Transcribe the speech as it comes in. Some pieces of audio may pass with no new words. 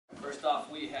First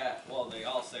off, we have, well, they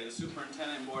all say the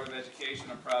Superintendent and Board of Education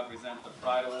are proud to present the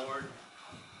Pride Award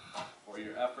for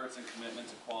your efforts and commitment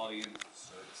to quality and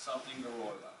service. Something to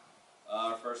roar about.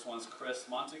 Our first one's Chris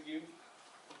Montague.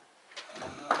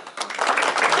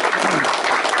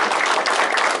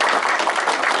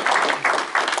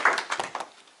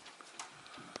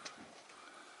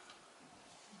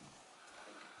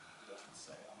 Doesn't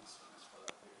say, I'm assuming it's for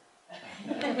that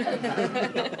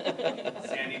figure.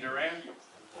 Sandy Duran.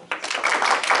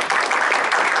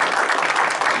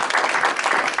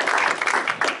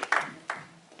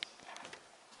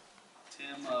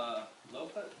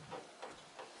 Lopez.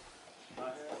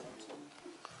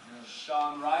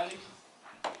 Sean Riley.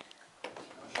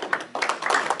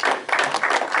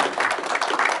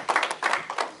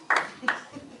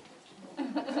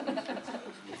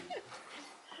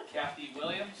 Kathy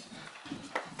Williams.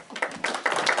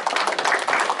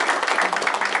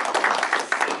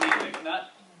 Cindy McNutt.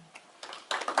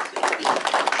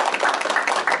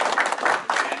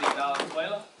 Andy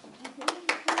Valenzuela.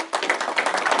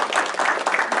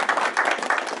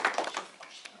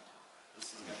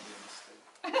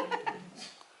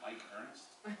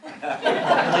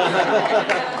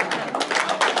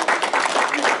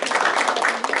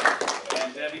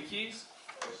 And Debbie Keys.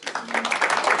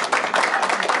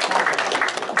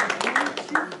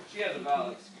 She has a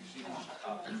valid excuse. She wants to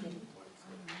talk.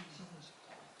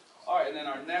 All right, and then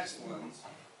our next ones,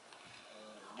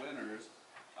 winners.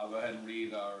 I'll go ahead and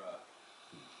read our.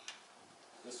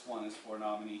 This one is for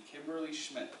nominee Kimberly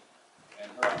Schmidt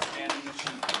and her outstanding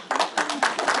achievement.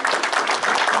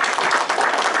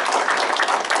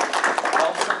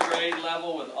 Grade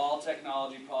level with all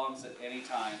technology problems at any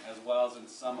time, as well as in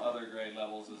some other grade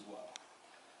levels as well.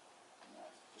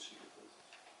 Does she get this?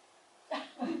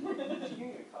 Did you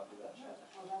get a copy of that?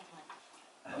 Well,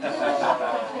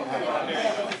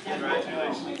 that's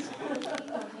Congratulations.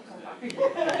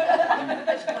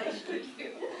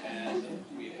 And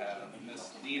we have Miss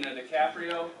Dina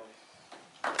DiCaprio.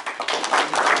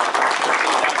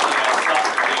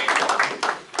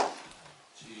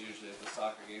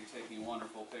 Soccer game, taking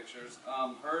wonderful pictures.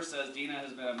 Her says Dina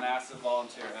has been a massive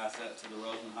volunteer asset to the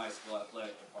Roseman High School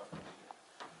athletic department.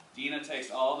 Dina takes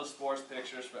all the sports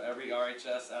pictures for every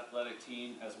RHS athletic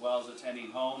team, as well as attending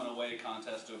home and away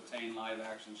contests to obtain live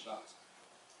action shots.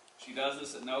 She does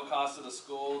this at no cost to the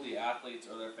school, the athletes,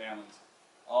 or their families.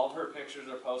 All of her pictures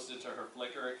are posted to her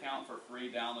Flickr account for free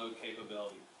download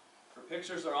capability. Her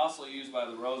pictures are also used by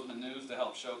the Roseman News to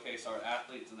help showcase our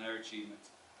athletes and their achievements.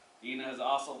 Dina has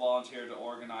also volunteered to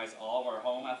organize all of our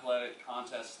home athletic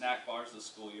contest snack bars this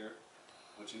school year,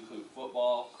 which include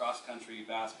football, cross-country,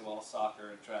 basketball, soccer,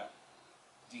 and track.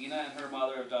 Dina and her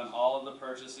mother have done all of the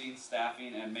purchasing,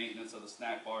 staffing, and maintenance of the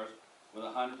snack bars, with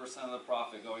 100% of the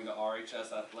profit going to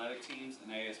RHS athletic teams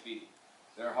and ASB.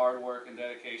 Their hard work and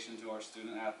dedication to our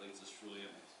student athletes is truly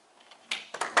amazing.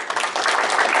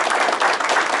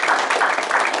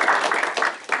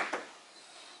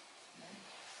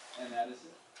 And that is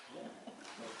it.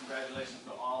 So congratulations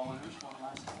to all winners. One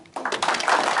last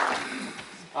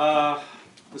time.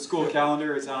 The school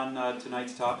calendar is on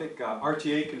tonight's topic.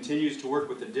 RTA continues to work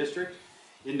with the district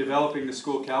in developing the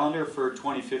school calendar for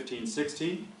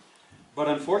 2015-16. But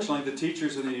unfortunately, the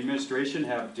teachers and the administration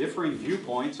have differing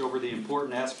viewpoints over the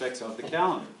important aspects of the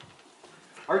calendar.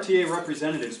 RTA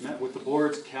representatives met with the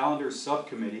board's calendar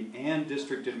subcommittee and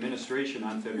district administration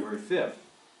on February 5th.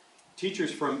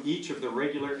 Teachers from each of the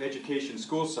regular education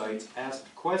school sites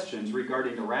asked questions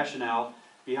regarding the rationale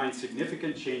behind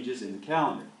significant changes in the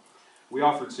calendar. We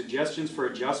offered suggestions for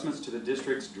adjustments to the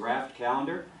district's draft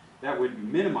calendar that would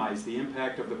minimize the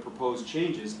impact of the proposed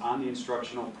changes on the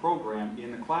instructional program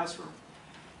in the classroom.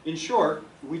 In short,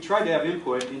 we tried to have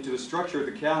input into the structure of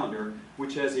the calendar,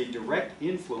 which has a direct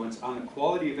influence on the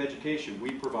quality of education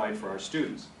we provide for our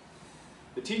students.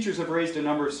 The teachers have raised a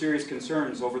number of serious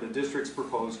concerns over the district's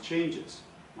proposed changes.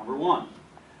 Number one,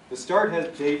 the start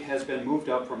date has been moved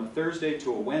up from a Thursday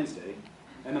to a Wednesday,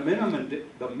 and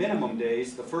the minimum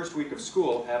days the first week of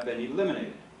school have been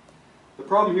eliminated. The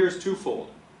problem here is twofold.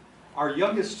 Our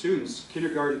youngest students,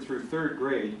 kindergarten through 3rd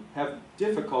grade, have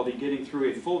difficulty getting through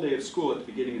a full day of school at the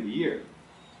beginning of the year.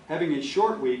 Having a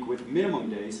short week with minimum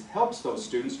days helps those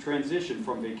students transition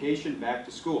from vacation back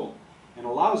to school and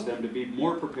allows them to be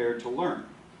more prepared to learn.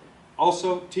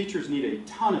 Also, teachers need a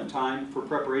ton of time for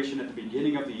preparation at the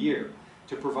beginning of the year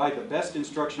to provide the best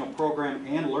instructional program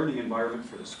and learning environment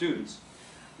for the students.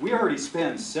 We already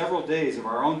spend several days of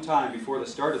our own time before the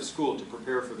start of school to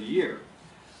prepare for the year.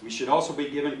 We should also be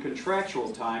given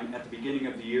contractual time at the beginning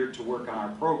of the year to work on our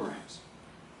programs.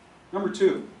 Number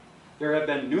two, There have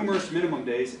been numerous minimum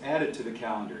days added to the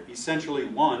calendar, essentially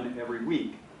one every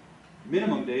week.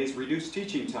 Minimum days reduce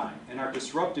teaching time and are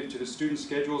disruptive to the student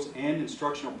schedules and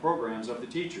instructional programs of the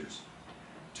teachers.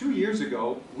 2 years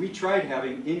ago, we tried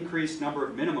having increased number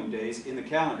of minimum days in the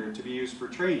calendar to be used for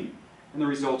training, and the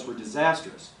results were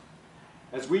disastrous.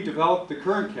 As we developed the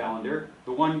current calendar,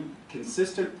 the one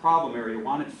consistent problem area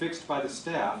wanted fixed by the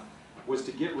staff was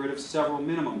to get rid of several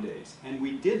minimum days, and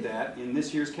we did that in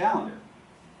this year's calendar.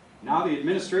 Now the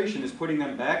administration is putting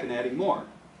them back and adding more.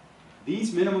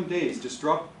 These minimum days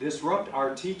disrupt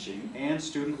our teaching and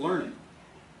student learning.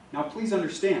 Now please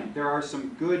understand, there are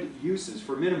some good uses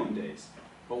for minimum days,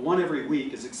 but one every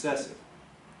week is excessive.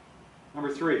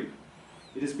 Number 3,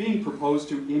 it is being proposed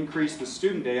to increase the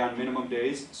student day on minimum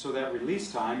days so that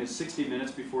release time is 60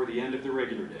 minutes before the end of the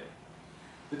regular day.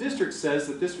 The district says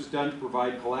that this was done to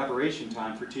provide collaboration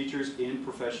time for teachers in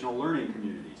professional learning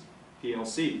communities,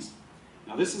 PLCs.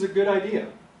 Now this is a good idea,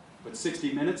 but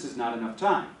 60 minutes is not enough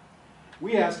time.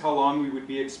 We asked how long we would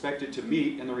be expected to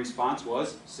meet, and the response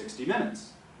was 60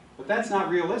 minutes. But that's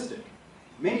not realistic.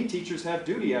 Many teachers have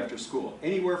duty after school,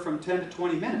 anywhere from 10 to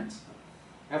 20 minutes.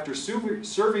 After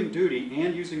serving duty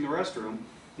and using the restroom,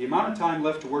 the amount of time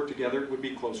left to work together would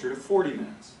be closer to 40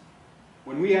 minutes.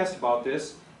 When we asked about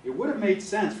this, it would have made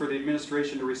sense for the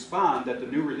administration to respond that the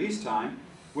new release time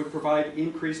would provide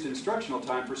increased instructional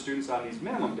time for students on these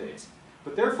minimum days,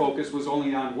 but their focus was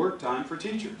only on work time for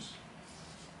teachers.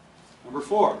 Number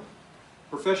 4,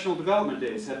 professional development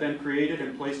days have been created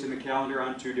and placed in the calendar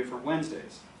on 2 different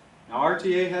Wednesdays. Now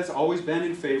RTA has always been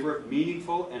in favor of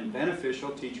meaningful and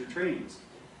beneficial teacher trainings,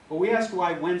 but we asked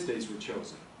why Wednesdays were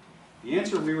chosen. The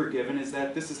answer we were given is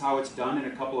that this is how it's done in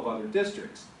a couple of other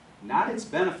districts, not its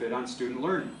benefit on student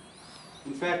learning.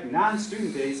 In fact,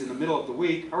 non-student days in the middle of the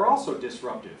week are also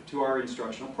disruptive to our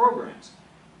instructional programs.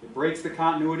 It breaks the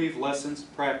continuity of lessons,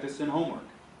 practice, and homework.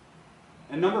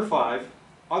 And number 5,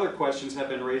 other questions have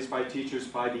been raised by teachers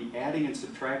by the adding and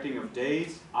subtracting of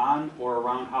days on or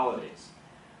around holidays.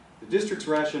 The district's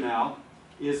rationale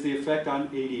is the effect on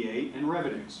ADA and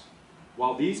revenues.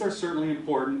 While these are certainly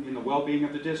important in the well-being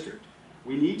of the district,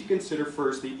 we need to consider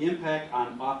first the impact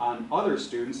on other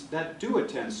students that do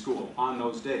attend school on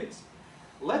those days.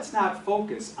 Let's not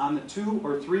focus on the 2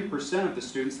 or 3% of the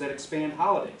students that expand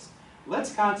holidays.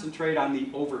 Let's concentrate on the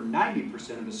over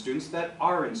 90% of the students that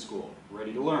are in school,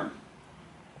 ready to learn.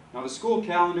 Now the school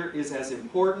calendar is as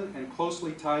important and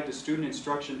closely tied to student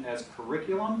instruction as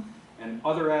curriculum and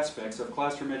other aspects of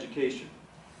classroom education.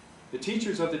 The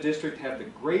teachers of the district have the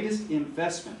greatest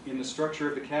investment in the structure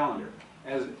of the calendar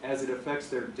as it affects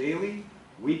their daily,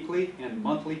 weekly, and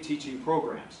monthly teaching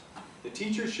programs. The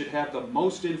teachers should have the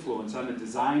most influence on the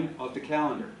design of the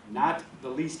calendar, not the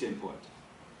least input.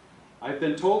 I've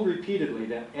been told repeatedly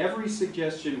that every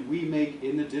suggestion we make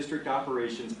in the district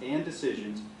operations and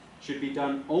decisions should be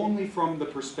done only from the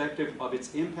perspective of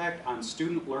its impact on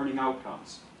student learning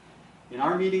outcomes. In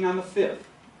our meeting on the 5th,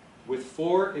 with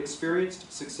 4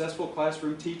 experienced, successful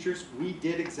classroom teachers, we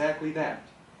did exactly that.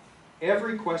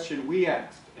 Every question we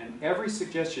asked and every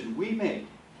suggestion we made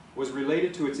was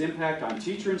related to its impact on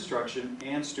teacher instruction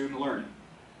and student learning.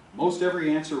 Most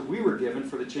every answer we were given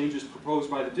for the changes proposed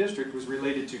by the district was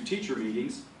related to teacher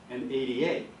meetings and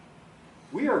ADA.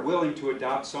 We are willing to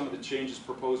adopt some of the changes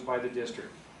proposed by the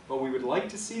district, but we would like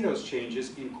to see those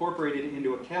changes incorporated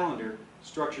into a calendar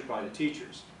structured by the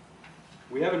teachers.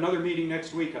 We have another meeting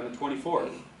next week on the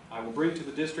 24th. I will bring to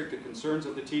the district the concerns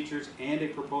of the teachers and a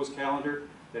proposed calendar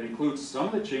that includes some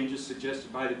of the changes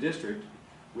suggested by the district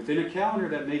within a calendar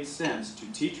that makes sense to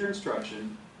teacher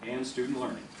instruction and student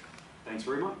learning. Thanks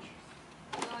very much.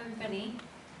 Hello everybody.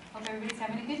 Hope everybody's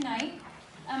having a good night.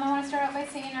 I want to start out by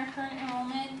saying our current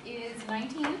enrollment is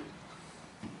 19.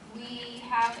 We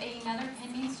have another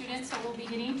pending student, so we'll be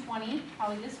getting 20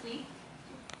 probably this week.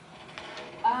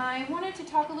 I wanted to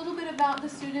talk a little bit about the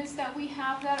students that we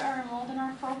have that are enrolled in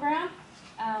our program.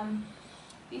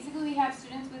 Basically, we have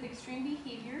students with extreme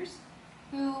behaviors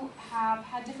who have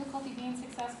had difficulty being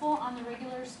successful on the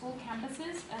regular school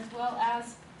campuses, as well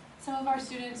as some of our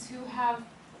students who have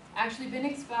actually been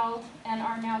expelled and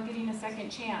are now getting a second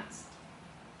chance.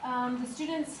 The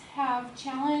students have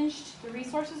challenged the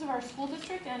resources of our school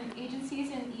district and agencies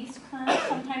in East Kern,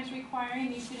 sometimes requiring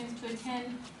these students to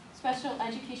attend special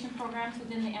education programs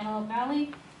within the Antelope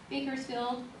Valley,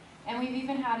 Bakersfield, and we've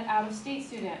even had an out-of-state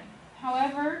student.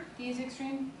 However, these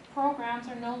extreme programs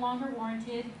are no longer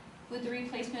warranted with the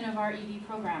replacement of our ED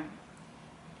program.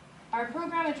 Our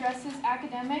program addresses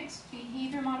academics,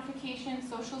 behavior modification,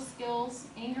 social skills,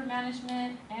 anger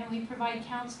management, and we provide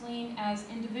counseling as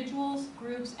individuals,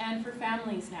 groups, and for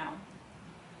families now.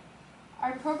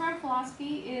 Our program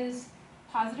philosophy is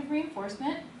positive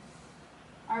reinforcement.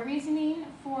 Our reasoning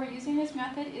for using this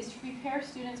method is to prepare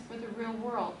students for the real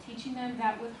world, teaching them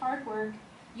that with hard work,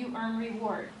 you earn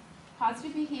reward.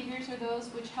 Positive behaviors are those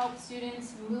which help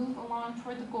students move along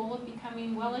toward the goal of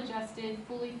becoming well-adjusted,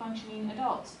 fully functioning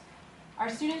adults. Our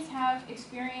students have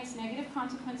experienced negative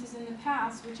consequences in the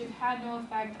past which have had no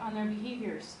effect on their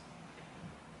behaviors.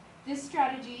 This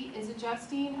strategy is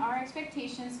adjusting our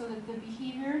expectations so that the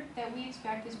behavior that we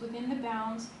expect is within the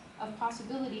bounds of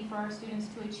possibility for our students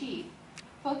to achieve.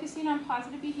 Focusing on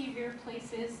positive behavior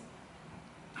replaces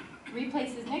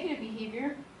negative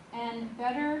behavior and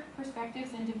better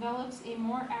perspectives and develops a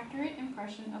more accurate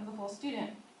impression of the whole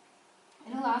student.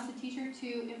 It allows the teacher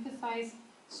to emphasize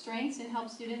strengths and help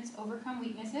students overcome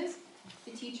weaknesses.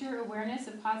 The teacher awareness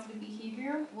of positive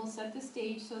behavior will set the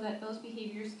stage so that those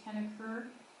behaviors can occur,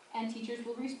 and teachers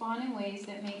will respond in ways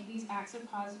that make these acts of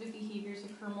positive behaviors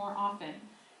occur more often.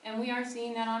 And we are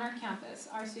seeing that on our campus.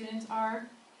 Our students are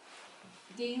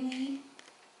daily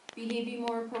behaving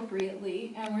more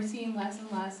appropriately, and we're seeing less and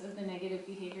less of the negative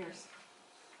behaviors.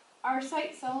 Our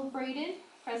site celebrated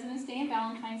President's Day and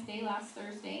Valentine's Day last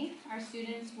Thursday. Our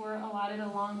students were allotted a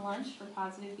long lunch for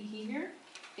positive behavior.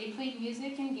 They played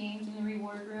music and games in the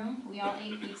reward room. We all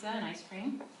ate pizza and ice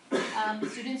cream.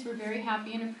 Students were very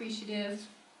happy and appreciative,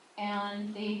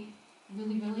 and they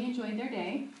really enjoyed their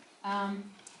day.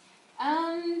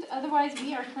 And otherwise,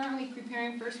 we are currently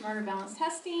preparing for smarter balance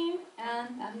testing,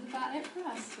 and that is about it for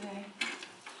us today.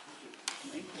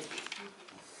 We'll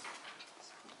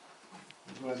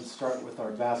go ahead and start with our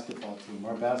basketball team.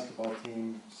 Our basketball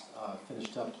team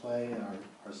finished up play, and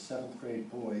our 7th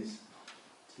grade boys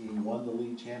team won the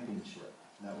league championship.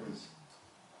 And that was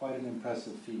quite an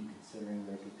impressive feat considering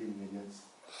they're competing against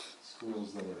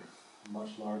schools that are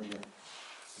much larger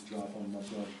and draw from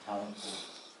much larger talent pool.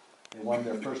 They won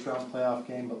their first round playoff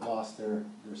game but lost their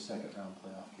second round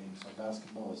playoff game, so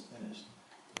basketball is finished.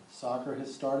 Soccer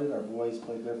has started. Our boys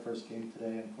played their first game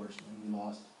today. Unfortunately, we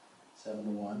lost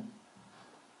 7-1.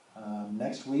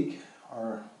 Next week,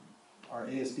 our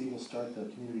ASD will start the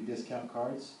community discount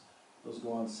cards. Those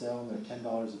go on sale and they're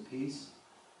 $10 a piece,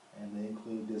 and they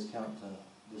include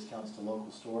discounts to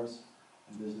local stores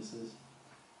and businesses.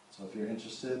 So if you're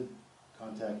interested,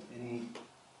 contact any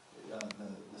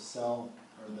the cell.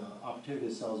 Or the opportunity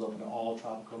to sell is open to all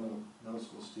Tropico Middle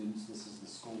School students. This is the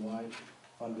school-wide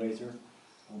fundraiser.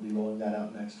 We'll be rolling that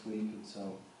out next week, and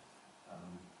so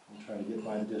we'll try to get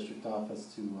by the district office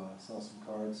to sell some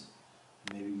cards.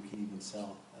 And maybe we can even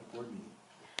sell at a board meeting.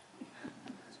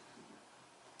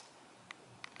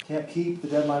 Camp Keep, the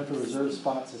deadline for reserve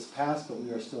spots has passed, but we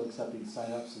are still accepting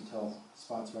sign-ups until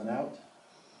spots run out.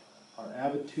 Our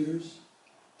Avid tutors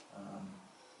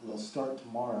will start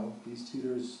tomorrow. These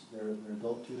tutors, they're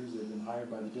adult tutors. They've been hired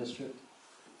by the district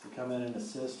to come in and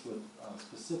assist with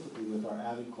specifically with our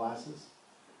Avid classes,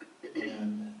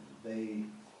 and they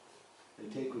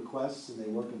take requests and they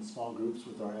work in small groups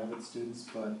with our Avid students,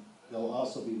 but they'll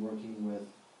also be working with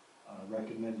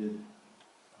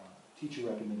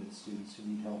teacher-recommended students who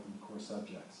need help in the core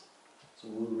subjects. So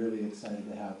we're really excited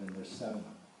to have them. There's 7 of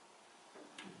them.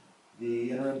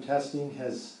 The interim testing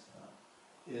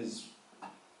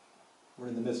we're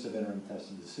in the midst of interim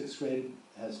testing. The 6th grade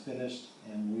has finished,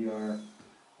 and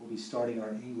we'll be starting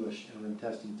our English interim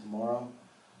testing tomorrow.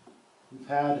 We've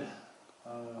had,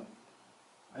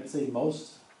 I'd say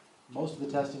most of the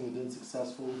testing has been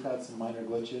successful. We've had some minor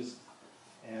glitches,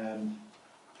 and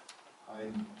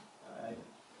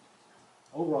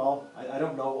overall, I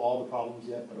don't know all the problems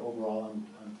yet, but overall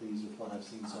I'm pleased with what I've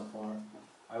seen so far.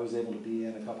 I was able to be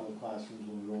in a couple of classrooms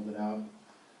when we rolled it out,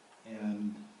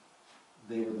 and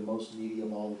they were the most needy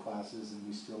of all the classes, and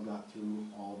we still got through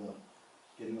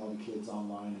getting all the kids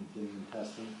online and getting them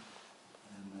testing.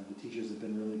 And the teachers have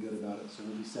been really good about it, so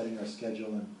we'll be setting our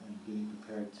schedule and getting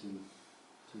prepared to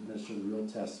administer the real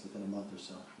tests within a month or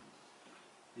so.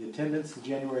 The attendance, the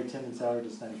January attendance average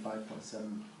is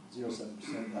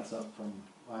 95.707%. That's up from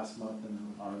last month,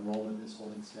 and our enrollment is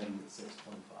holding steady at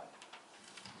 625.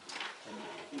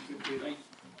 Thank you.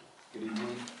 Good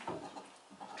evening.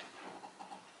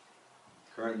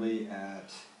 Currently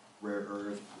at Rare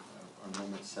Earth, our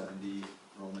enrollment 70,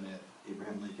 enrollment at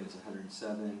Abraham Lincoln is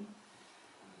 107.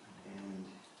 And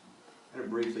I'm going to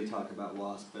briefly talk about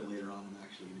WASP, but later on I'm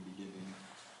actually going to be giving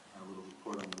a little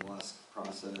report on the WASP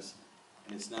process.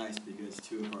 And it's nice because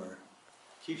 2 of our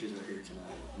teachers are here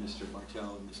tonight, Mr.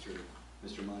 Bartel and Mr.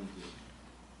 Montague.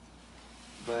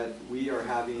 But we are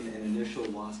having an initial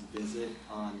WASP visit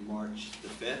on March the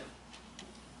 5th,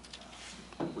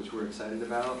 which we're excited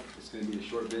about. It's going to be a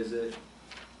short visit.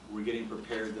 We're getting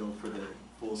prepared though for the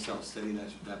full self-study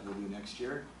that we'll do next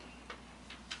year.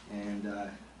 And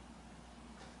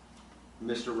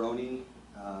Mr. Roney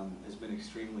has been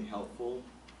extremely helpful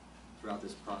throughout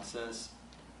this process.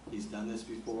 He's done this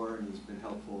before, and he's been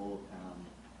helpful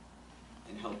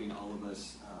in helping all of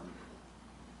us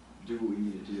do what we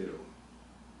need to do.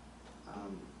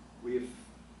 We've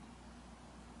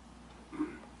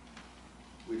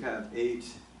had eight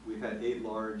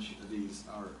large of these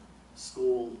our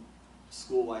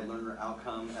school-wide learner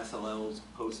outcome SLLs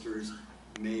posters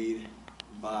made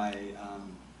by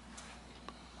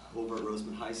over at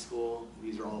Roseman High School.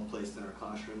 These are all placed in our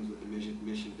classrooms with the mission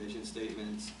vision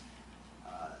statements.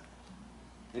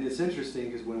 And it's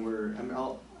interesting because when we're,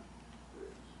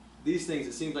 these things,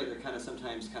 it seems like they're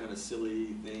sometimes kind of a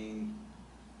silly thing,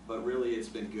 but really it's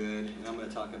been good. And I'm going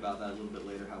to talk about that a little bit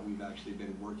later, how we've actually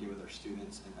been working with our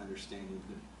students and understanding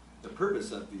the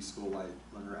purpose of these school-wide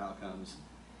learner outcomes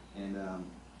and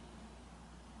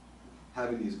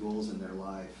having these goals in their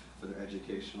life for their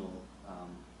educational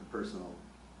and personal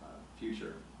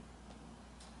future.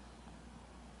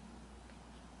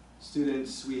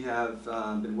 Students, we have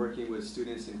been working with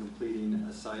students in completing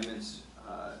assignments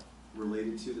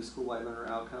related to the school-wide learner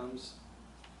outcomes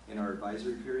in our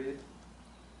advisory period.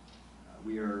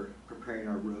 We are preparing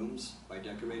our rooms by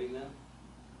decorating them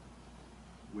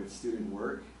with student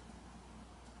work.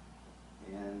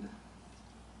 And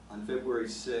on February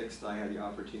 6th, I had the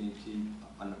opportunity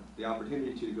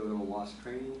to go to a WASP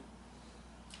training.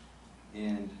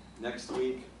 And next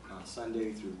week, on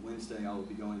Sunday through Wednesday, I will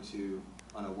be going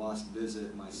on a WASP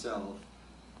visit myself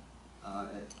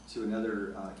to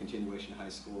another continuation high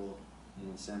school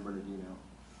in San Bernardino.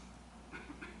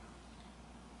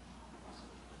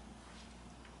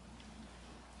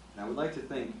 And I would like to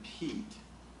thank Pete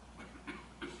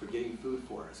for getting food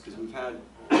for us, because we've had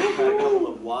a couple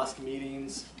of WASP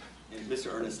meetings, and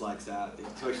Mr. Ernest likes that,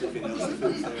 especially if he knows the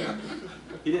food's there.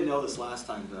 He didn't know this last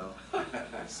time, though,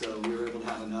 so we were able to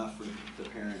have enough for the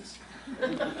parents.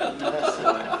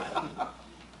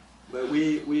 But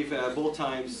we've both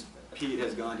times Pete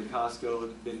has gone to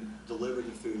Costco, been delivered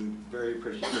the food, very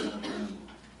appreciative of him.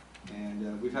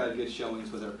 And we've had good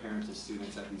showings with our parents and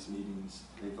students at these meetings.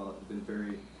 They've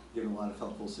been given a lot of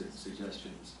helpful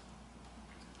suggestions.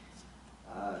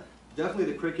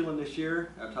 Definitely the curriculum this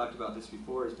year, I've talked about this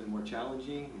before, has been more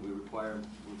challenging. We're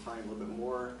trying a little bit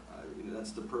more.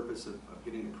 That's the purpose of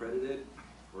getting accredited.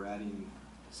 We're adding,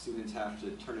 students have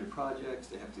to turn in projects,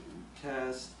 they have to do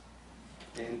tests.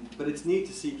 But it's neat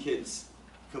to see kids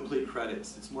complete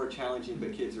credits. It's more challenging,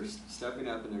 but kids are stepping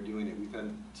up and they're doing it. We've had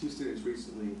 2 students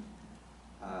recently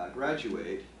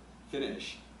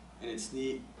finish, and it's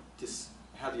neat to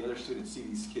have the other students see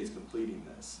these kids completing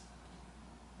this.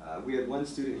 We had one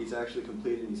student, he's actually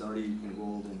completed, he's already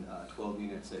enrolled in 12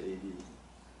 units at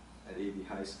AV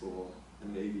High School,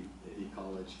 AV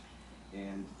College,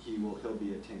 and he'll be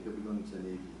going to the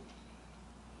Navy.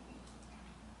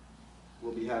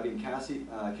 We'll be having CASI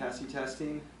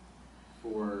testing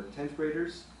for 10th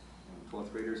graders and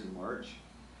 12th graders in March.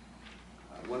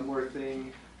 One more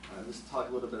thing, let's talk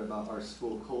a little bit about our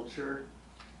school culture.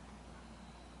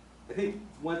 I think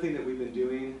one thing that we've been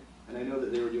doing, and I know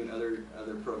that they were doing other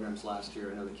programs last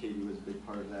year, I know the KU was a big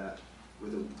part of that,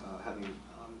 with having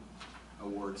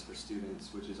awards for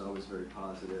students, which is always very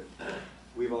positive.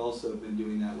 We've also been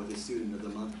doing that with the Student of the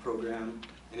Month program,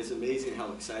 and it's amazing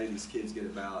how excited these kids get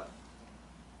about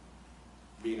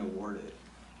being awarded.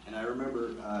 And I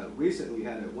remember recently we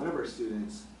had one of our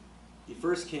students, he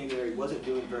first came there, he wasn't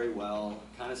doing very well,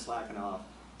 kind of slacking off,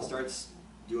 starts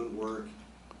doing work,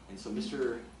 and so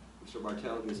Mr.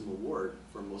 Bartel gives him an award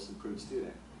for Most Improved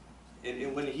Student.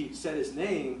 And when he said his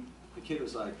name, the kid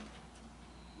was like,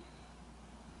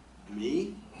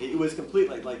 me? It was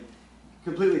completely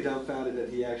dumbfounded that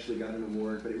he actually got an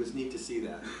award, but it was neat to see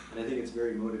that. And I think it's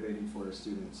very motivating for our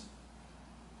students.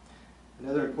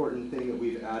 Another important thing that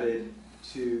we've added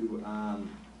to,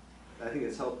 I think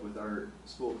it's helped with our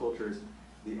school culture, is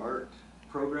the art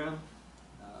program.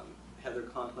 Heather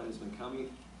Conklin has been coming.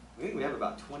 I think we have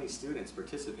about 20 students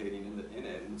participating in it,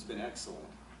 and it's been excellent.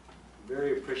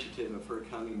 Very appreciative of her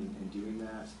coming and doing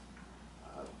that.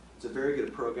 It's a very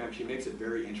good program. She makes it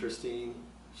very interesting.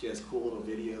 She has cool little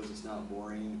videos. It's not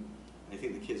boring. I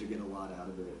think the kids are getting a lot out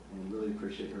of it, and really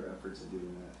appreciate her efforts in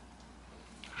doing that.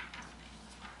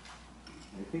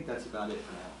 I think that's about it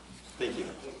for now. Thank you.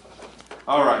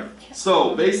 All right.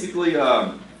 So basically,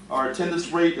 our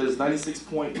attendance rate is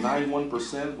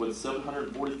 96.91% with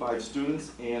 745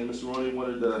 students, and Mr. Roney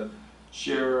wanted to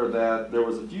share that there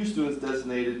was a few students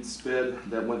designated SPED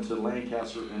that went to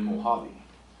Lancaster and Mojave.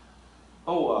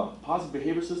 Oh, positive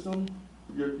behavior system,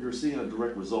 you're seeing a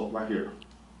direct result right here.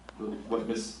 what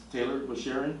Miss Taylor was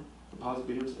sharing, the positive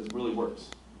behaviors, it really works.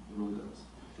 It really does.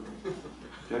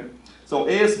 Okay? So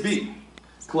ASB,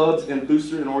 clubs and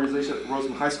booster and organization at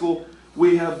Roseman High School.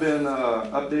 We have been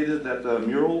updated that the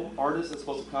mural artist is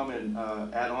supposed to come and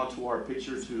add on to our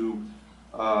picture to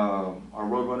our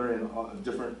Roadrunner and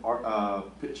different art,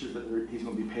 pictures that he's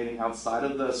going to be painting outside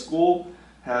of the school,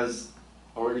 has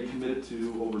already committed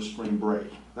to over spring break.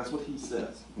 That's what he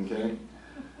says, okay?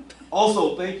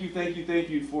 Also, thank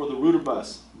you for the Rooter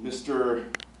Bus. Mr.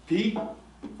 Pete,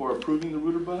 for approving the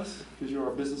Rooter Bus, because you're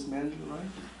our business manager, right?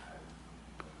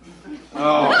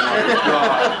 Oh my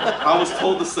God, I was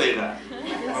told to say that,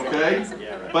 okay?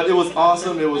 But it was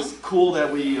awesome, it was cool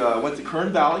that we went to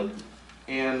Kern Valley,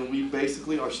 and we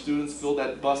basically, our students filled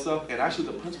that bus up, and actually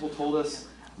the principal told us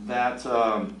that,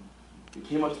 he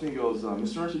came up to me and goes,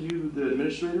 Mr. Ernst, are you the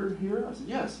administrator here? I said,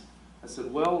 yes. I said,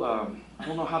 well, I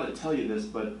don't know how to tell you this,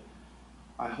 but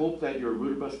I hope that your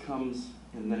Rooter Bus comes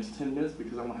in the next 10 minutes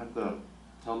because I'm going to have to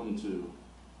tell them to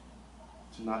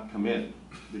not come in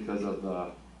because of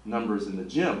the numbers in the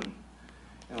gym.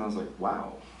 And I was like,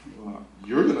 wow,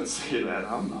 you're going to say that,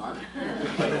 I'm not.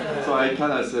 So I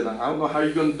kind of said, I don't know how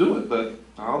you're going to do it, but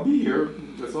I'll be here,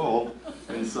 that's all.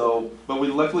 And so, but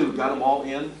luckily we got them all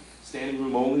in, standing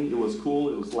room only. It was cool,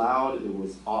 it was loud, it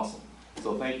was awesome.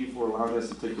 So thank you for allowing us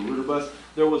to take the Rooter Bus.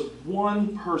 There was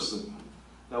one person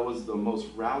that was the most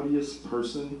rowdiest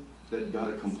person that got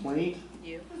a complaint.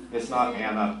 You. It's not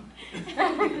Anna.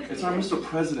 It's our Mr.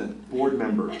 President, board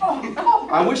member.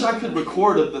 I wish I could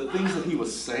record the things that he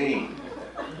was saying.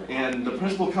 And the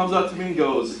principal comes up to me and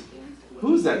goes,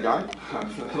 who's that guy? I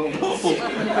don't know.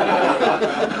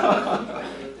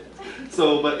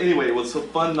 So, but anyway, it was a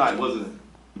fun night, wasn't it,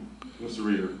 Mr.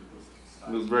 Reader?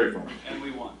 It was very fun. And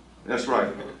we won. That's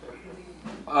right.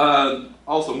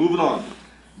 Also, moving on.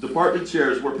 Department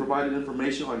chairs were provided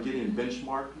information on getting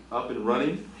benchmark up and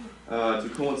running to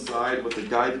coincide with the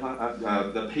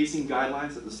the pacing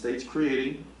guidelines that the state's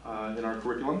creating in our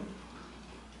curriculum.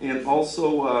 And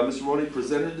also, Mr. Roney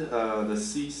presented the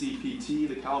CCPT,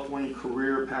 the California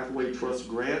Career Pathway Trust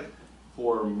Grant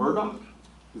for Murdoch.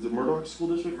 Is it Murdoch School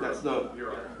District? That's the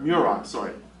Muroc,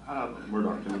 sorry. I don't know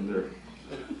Murdoch coming there.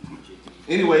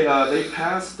 Anyway, they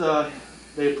passed,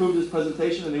 they approved this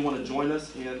presentation and they want to join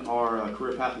us in our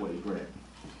Career Pathway Grant.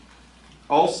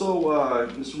 Also,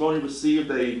 Mr. Roney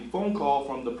received a phone call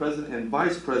from the president and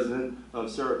vice president of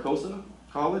S.K.U.S.D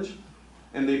College,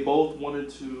 and they both wanted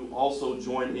to also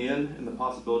join in the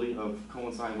possibility of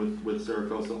coinciding with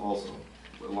S.K.U.S.D also,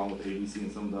 along with ABC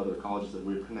and some of the other colleges that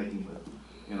we're connecting with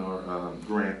in our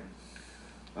grant.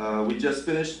 We just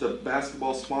finished the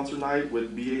basketball sponsor night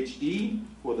with BHE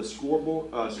for the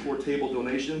score table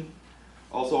donation.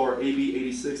 Also our AB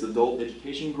 86 adult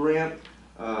education grant.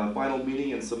 Final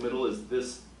meeting and submittal is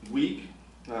this week.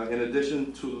 In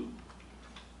addition to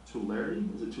Tulare,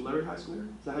 is it Tulare High School?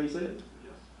 Is that how you say it?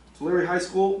 Yes. Tulare High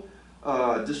School,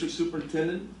 district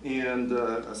superintendent and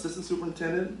assistant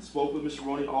superintendent spoke with Mr.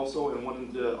 Roney also and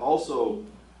wanted to also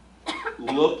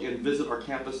look and visit our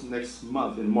campus next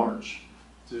month in March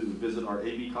to visit our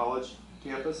AB College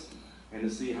campus and to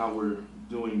see how we're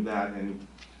doing that and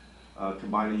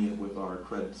combining it with our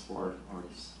credits for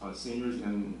our seniors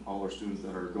and all our students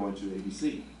that are going to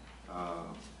ABC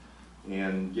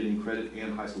and getting credit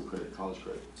and high school credit, college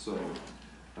credit. So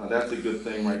that's a good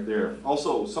thing right there.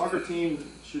 Also, soccer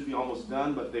team should be almost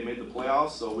done, but they made the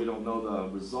playoffs, so we don't know the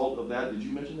result of that. Did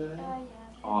you mention that? Yeah.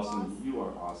 Awesome. You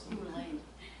are awesome.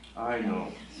 I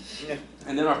know.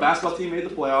 And then our basketball team made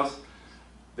the playoffs.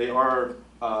 They are,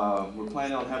 we're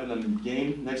planning on having a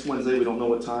game next Wednesday. We don't know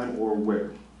what time or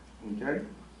where. Okay?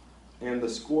 And the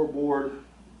scoreboard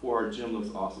for our gym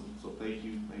looks awesome. So thank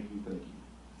you.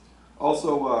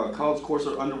 Also, college courses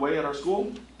are underway at our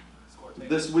school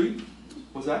this week.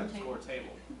 What's that? Score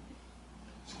table.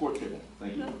 Score table.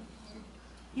 Thank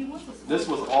you. This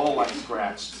was all like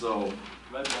scratched, so.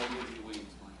 Red Bull gives you wings.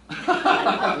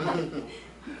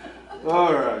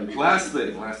 All right, last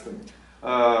thing.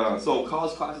 So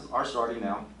college classes are starting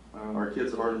now. Our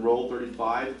kids are enrolled,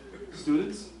 35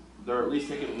 students. They're at least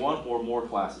taking one or more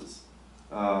classes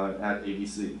at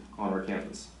ABC on our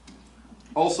campus.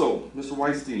 Also, Mr.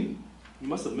 Weinstein, you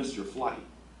must have missed your flight.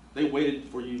 They waited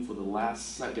for you for the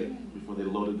last second before they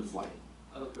loaded the flight.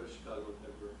 I don't go to Chicago in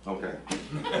February.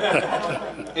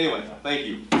 Okay. Anyway, thank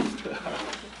you.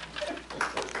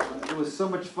 It was so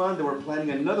much fun that we're planning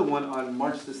another one on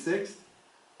March the 6th.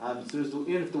 As soon as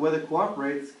if the weather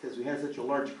cooperates, because we had such a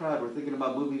large crowd, we're thinking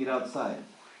about moving it outside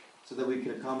so that we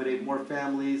can accommodate more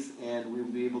families and we'll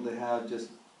be able to have just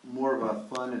more of a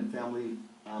fun and family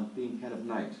themed kind of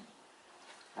night.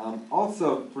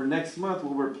 Also, for next month,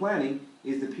 what we're planning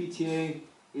is the PTA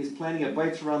is planning a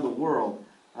Bites Around the World.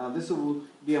 This will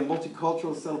be a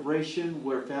multicultural celebration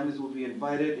where families will be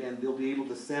invited and they'll be able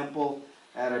to sample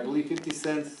at, I believe, 50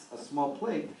 cents a small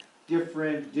plate,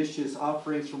 different dishes,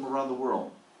 offerings from around the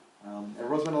world. At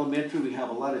Rosemont Elementary, we have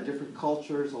a lot of different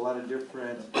cultures, a lot of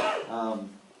different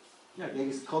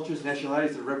cultures,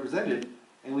 nationalities that are represented,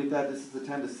 and we thought this is the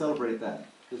time to celebrate that,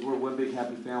 because we're one big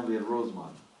happy family at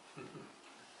Rosemont.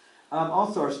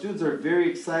 Also, our students are very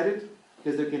excited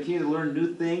because they're continuing to learn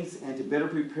new things and to better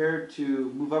prepare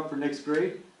to move up for next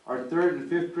grade. Our 3rd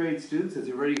and 5th grade students, as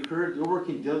you've already heard, they're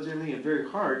working diligently and very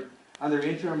hard on their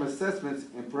interim assessments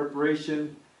in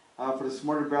preparation for the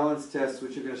Smarter Balance tests,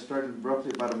 which are going to start in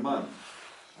roughly about a month.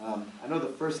 I know the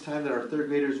first time that our 3rd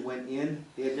graders went in,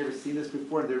 they had never seen this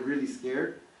before and they're really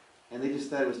scared. And they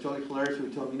just thought it was totally hilarious. We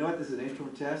told them, you know what, this is an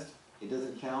interim test. It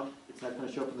doesn't count. It's not going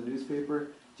to show up in the newspaper.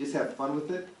 Just have fun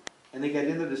with it. And they got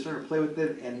in there, they started to play with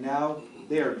it, and now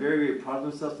they are very, very proud of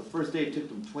themselves. The first day it took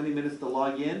them 20 minutes to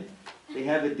log in. They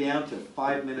have it down to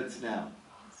 5 minutes now.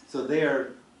 So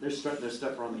they're starting their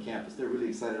stuff around the campus. They're really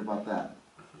excited about that.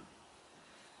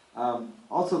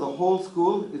 Also, the whole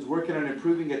school is working on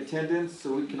improving attendance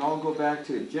so we can all go back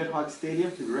to Jethawk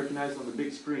Stadium to be recognized on the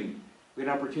big screen. We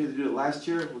had an opportunity to do it last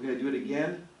year. We're going to do it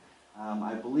again.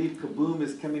 I believe Kaboom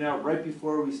is coming out right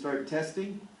before we start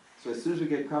testing. So as soon as we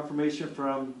get confirmation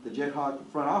from the Jethawk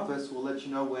front office, we'll let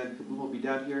you know when Kaboom will be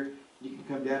down here. You can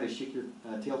come down and shake your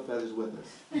tail feathers with us.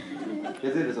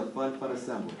 Because it is a fun, fun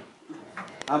assembly.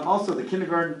 Also, the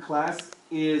kindergarten class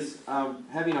is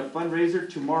having a fundraiser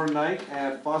tomorrow night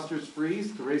at Foster's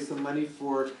Freeze to raise some money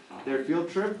for their field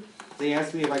trip. They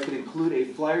asked me if I could include a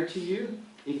flyer to you.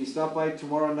 If you stop by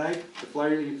tomorrow night, the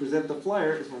flyer, you present the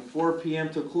flyer, is from 4 p.m.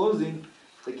 till closing.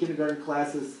 The kindergarten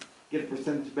classes get a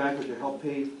percentage back, which will help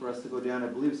pay for us to go down, I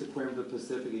believe it's Aquarium of the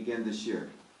Pacific again this year.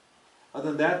 Other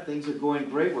than that, things are going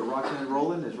great. We're rocking and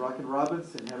rolling as Rockin'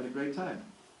 Robins and having a great time.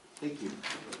 Thank you.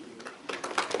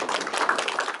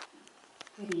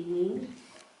 Good evening.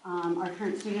 Our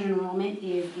current student enrollment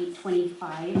is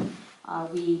 825.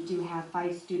 We do have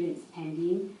 5 students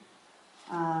pending.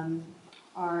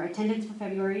 Our attendance for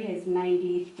February is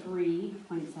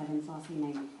 93.7, so I'll say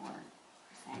 94%.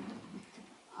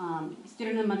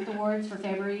 Student of the Month Awards for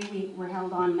February were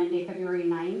held on Monday, February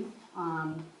 9th,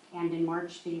 and in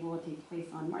March they will take place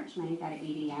on March 9th at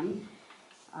 8 a.m.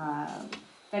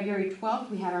 February 12th,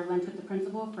 we had our lunch with the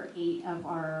principal for 8 of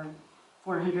our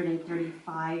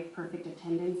 435 perfect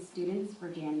attendance students for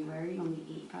January. Only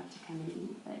 8 got to come and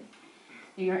eat, but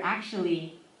they are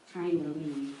actually trying to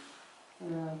leave.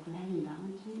 They're having a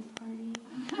Valentine's party.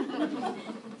 So,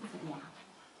 yeah.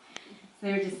 So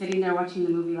they were just sitting there watching the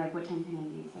movie like, what time can I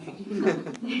leave? So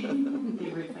you can go. They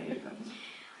were excited to go.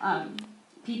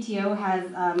 PTO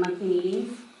has monthly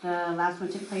meetings. The last one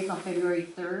took place on February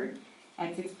 3rd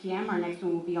at 6 p.m. Our next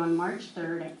one will be on March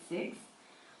 3rd at 6.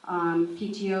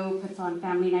 PTO puts on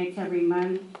family nights every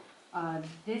month.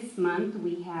 This month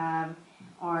we have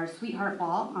our Sweetheart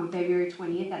Ball on February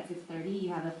 20th at 6:30.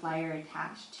 You have a flyer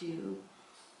attached to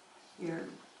your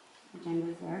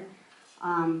agendas there.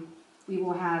 We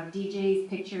will have DJs,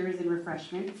 pictures, and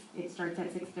refreshments. It starts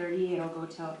at 6:30. It'll go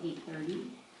till 8:30.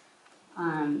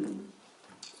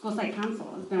 School Site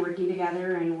Council has been working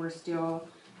together, and we're still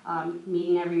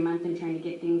meeting every month and trying to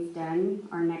get things done.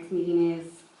 Our next meeting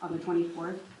is on the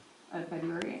 24th of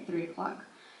February at 3 o'clock.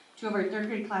 2 of our 3rd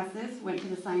grade classes went to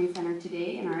the Science Center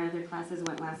today, and our other classes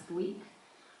went last week.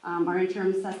 Our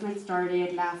interim assessment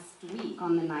started last week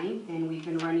on the 9th, and we've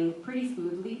been running pretty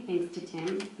smoothly thanks to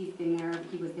Tim. He's been there,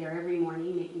 he was there every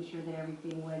morning making sure that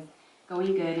everything was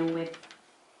going good, and with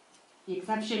the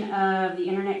exception of the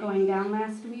internet going down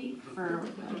last week for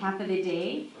like half of the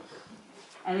day,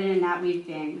 other than that, we've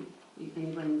been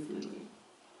running smoothly.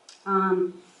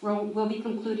 We'll be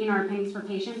concluding our Pennies for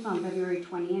Patients on February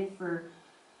 20th. For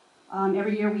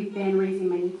every year we've been raising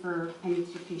money for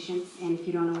Pennies for Patients, and if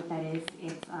you don't know what that is,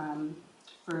 it's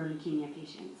for leukemia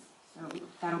patients. So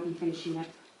that'll be finishing up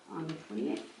on the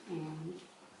 20th, and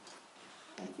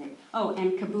that's it. Oh,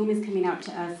 and Kaboom is coming out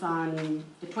to us on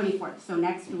the 24th, so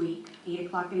next week, 8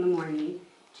 o'clock in the morning,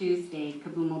 Tuesday,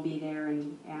 Kaboom will be there,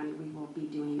 and we will be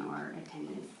doing our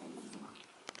attendance.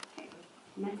 Okay,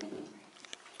 and that's it.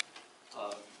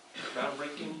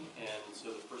 Groundbreaking, and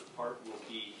so the first part will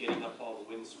be getting up all the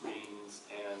windscreens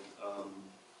and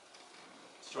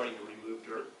starting to remove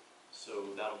dirt.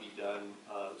 So that'll be done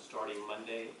starting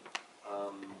Monday.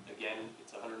 Again,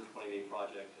 it's a 120-day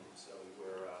project, and so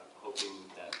we're hoping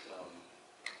that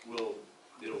it'll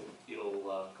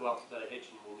go out without a hitch,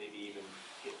 and we'll maybe even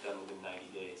get done within 90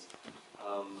 days.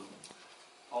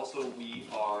 Also, we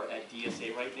are at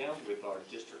DSA right now with our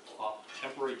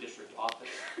temporary district office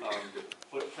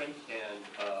footprint and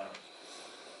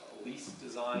lease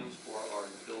designs for our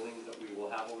buildings that we will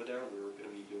have over there. We're going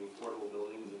to be doing portable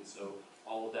buildings, and so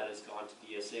all of that has gone to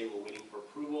DSA. We're waiting for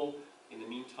approval. In the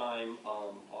meantime,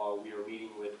 we are meeting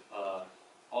with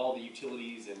all the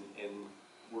utilities and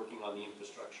working on the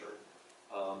infrastructure,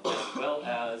 as well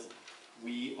as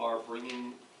we are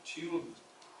bringing 2 of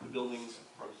the buildings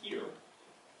from here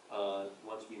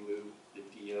once we move the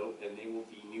DO, and they will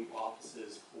be new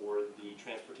offices for the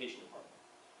transportation department.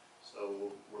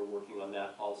 So we're working on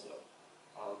that also.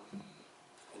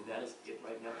 And that is it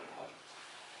right now for projects.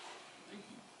 Thank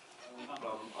you.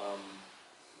 From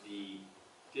the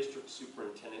district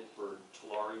superintendent for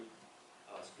Tulare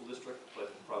School District,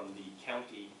 but from the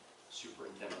county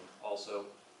superintendent also.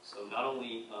 So not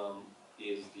only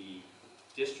is the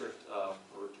district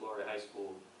for Tulare High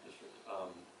School District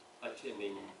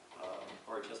attending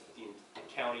RHS 15, the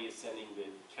county is sending the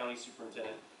county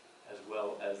superintendent as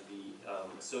well as the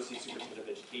associate superintendent of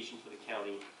education for the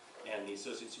county and the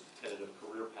associate superintendent of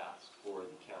career paths for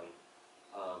the county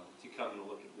to come and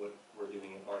look at what we're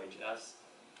doing at RHS.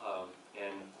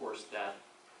 And of course that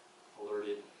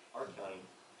alerted our county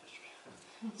district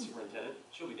superintendent.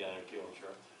 She'll be down there too, I'm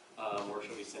sure. Or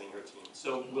she'll be sending her team.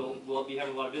 So we'll be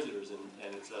having a lot of visitors,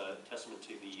 and it's a testament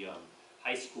to the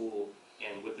high school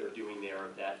and what they're doing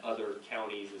there, that other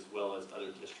counties as well as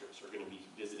other districts are going to be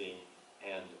visiting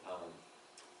and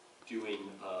doing,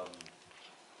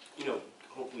 you know,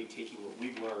 hopefully taking what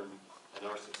we've learned and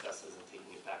our successes and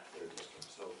taking it back to their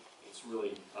district. So it's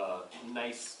really a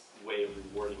nice way of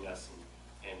rewarding us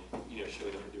and you know,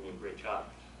 showing that we're doing a great job.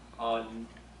 On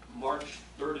March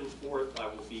 3rd and 4th, I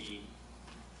will be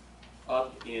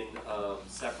up in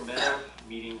Sacramento,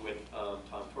 meeting with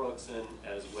Tom Torlakson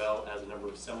as well as a number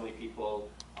of assembly people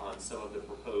on some of the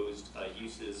proposed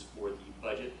uses for the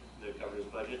budget, the governor's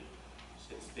budget.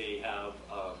 Since they have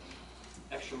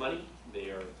extra money,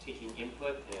 they are taking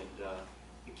input, and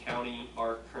the county,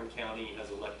 our current county, has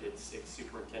elected 6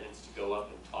 superintendents to go up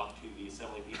and talk to the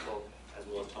assembly people, as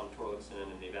well as Tom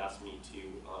Torlakson, and they've asked me to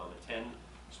attend,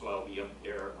 so I'll be up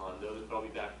there on those, but I'll be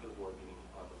back for the board meeting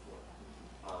on the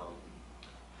 4th.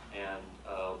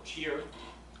 Cheer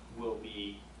will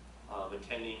be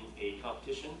attending a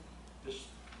competition this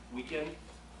weekend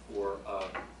for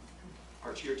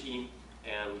our cheer team,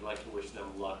 and we'd like to wish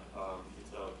them luck.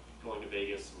 It's going to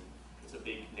Vegas, and it's a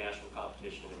big national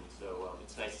competition, and so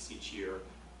it's nice to see cheer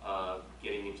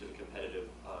getting into the competitive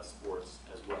sports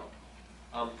as well.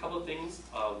 A couple of things.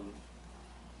 I'd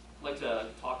like to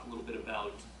talk a little bit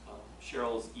about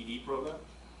Cheryl's ED program.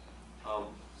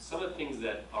 Some of the things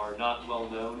that are not well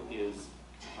known is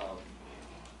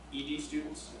ED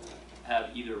students have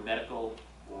either medical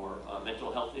or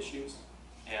mental health issues,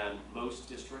 and most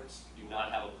districts do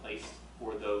not have a place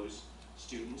for those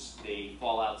students. They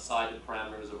fall outside the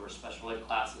parameters of our special ed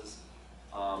classes,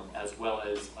 as well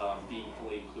as being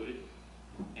fully included.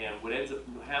 And what ends up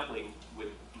happening with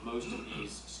most of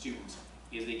these students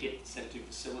is they get sent to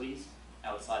facilities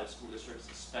outside of school districts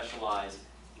that specialize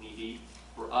in ED.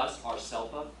 For us, our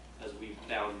SELPA, as we've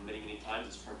found many, many times,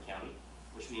 is Kern County,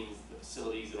 which means the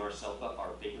facilities in our SELPA are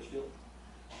Bakersfield.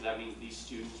 So that means these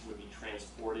students would be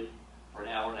transported for an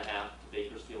hour and a half to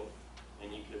Bakersfield.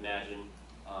 And you can imagine,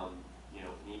 you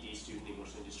know, an ED student,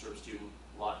 emotionally disturbed student,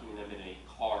 locking them in a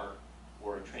car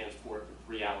or a transport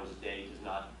for 3 hours a day does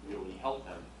not really help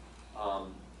them.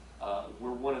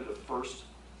 We're one of the first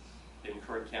in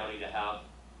Kern County to have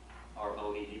our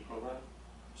own ED program.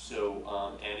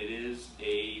 So, and it is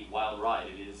a wild ride.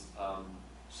 It is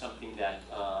something that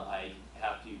I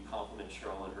have to compliment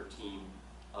Cheryl and her team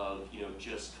of, you know,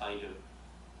 just kind of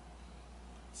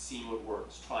seeing what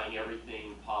works, trying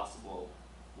everything possible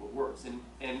what works.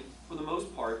 And for the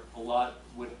most part, a lot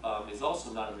what is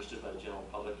also not understood by the general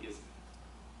public is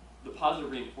the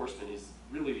positive reinforcement is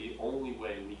really the only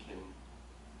way we can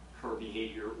curb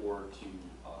behavior or to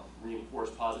reinforce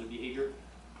positive behavior.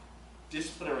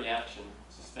 Disciplinary action,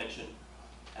 suspension,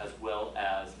 as well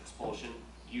as expulsion,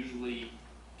 usually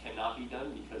cannot be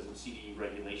done because of CDE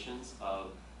regulations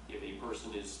of if a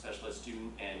person is a special ed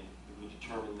student and we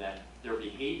determine that their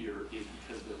behavior is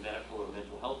because of a medical or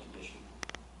mental health condition,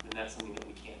 then that's something that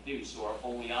we can't do. So our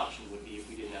only option would be, if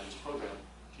we didn't have this program,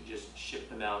 to just ship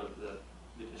them out of the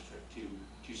district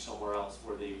to somewhere else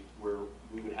where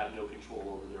we would have no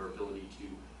control over their ability to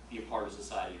be a part of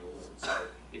society or learn. So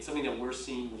it's something that we're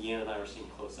seeing, Leanne and I are seeing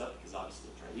close up, because obviously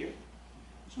it's right here.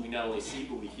 So we not only see,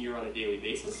 but we hear on a daily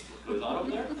basis what goes on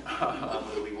over there,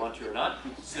 whether we want to or not.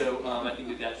 So I think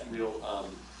that that's real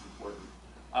important.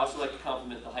 I also like to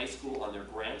compliment the high school on their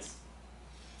grants.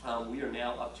 We are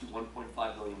now up to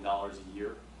 $1.5 million a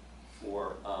year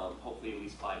for hopefully at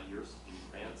least 5 years in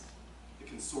grants. The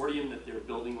consortium that they're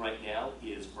building right now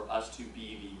is for us to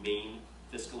be the main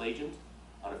fiscal agent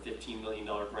on a $15 million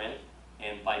grant.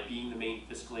 And by being the main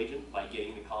fiscal agent, by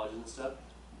getting the colleges and stuff,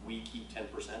 we keep 10%.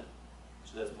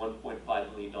 So that's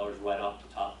 $1.5 million right off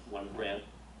the top, one grant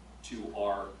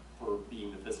for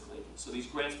being the fiscal agent. So these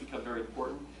grants become very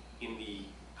important in the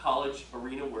college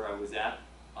arena where I was at.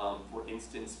 For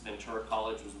instance, Ventura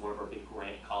College was one of our big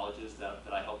grant colleges that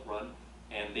I helped run.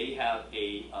 And they have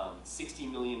a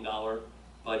 $60 million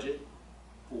budget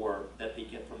that they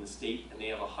get from the state, and they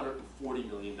have a $140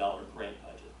 million grant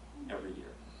budget every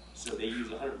year. So they use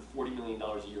 $140 million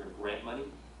a year in grant money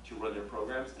to run their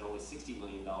programs, and only $60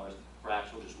 million for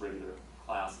actual just regular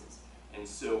classes. And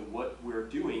so what we're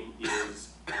doing is,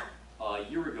 a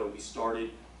year ago we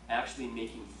started actually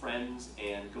making friends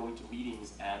and going to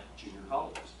meetings at junior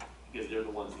colleges, because they're the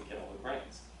ones that get all the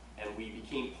grants. And we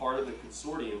became part of the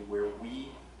consortium where we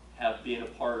have been a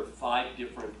part of 5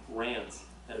 different grants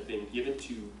that have been given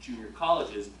to junior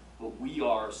colleges, but we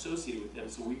are associated with them,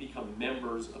 so we become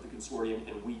members of the consortium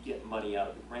and we get money out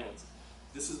of the grants.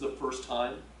 This is the first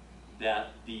time that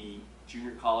the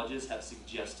junior colleges have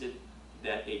suggested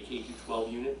that a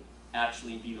K-12 unit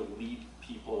actually be the lead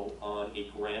people on a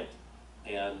grant,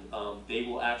 and they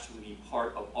will actually be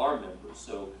part of our members.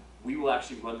 So we will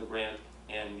actually run the grant,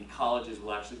 and the colleges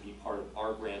will actually be part of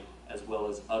our grant, as well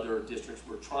as other districts.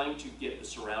 We're trying to get the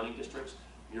surrounding districts,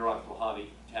 Muroc,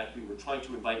 Mojave, Tehachapi, we're trying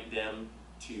to invite them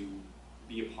to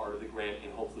be a part of the grant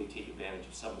and hopefully take advantage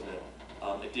of some of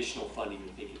the additional funding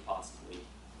that they could possibly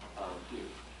do.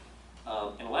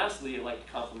 And lastly, I'd like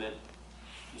to compliment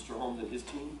Mr. Holmes and his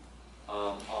team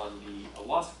on the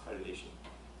WASC accreditation.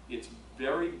 It's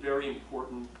very, very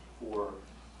important for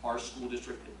our school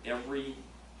district that every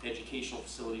educational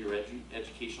facility or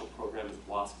educational program is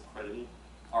WASC accredited.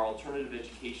 Our alternative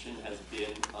education has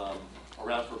been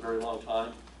around for a very long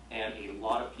time, and a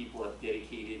lot of people have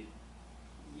dedicated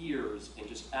years and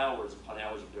just hours upon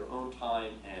hours of their own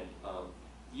time and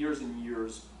years and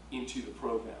years into the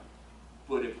program.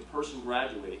 But if a person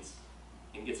graduates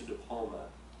and gets a diploma,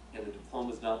 and the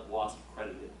diploma is not WASC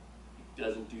accredited, it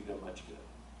doesn't do them much good.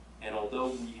 And although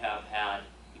we have had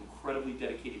incredibly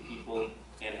dedicated people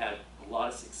and had a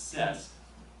lot of success,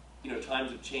 you know,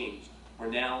 times have changed. Where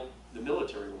now the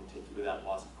military won't take you without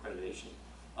WASC accreditation.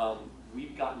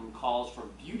 We've gotten calls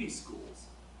from beauty schools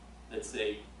that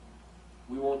say,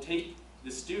 we won't take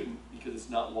the student because it's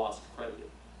not WASC accredited.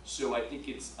 So I think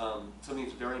it's something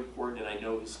that's very important, and I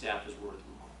know the staff has worked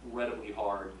incredibly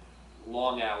hard,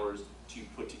 long hours to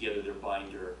put together their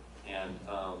binder. And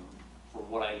from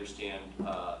what I understand,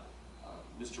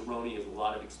 Mr. Roney has a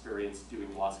lot of experience doing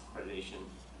WASC accreditation,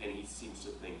 and he seems to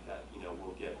think that, you know,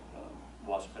 we'll get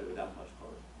WASC accredited without much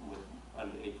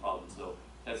any problem. So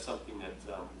that's something that's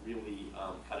really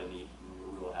kind of neat, and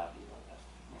we're real happy about that.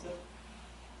 That's it.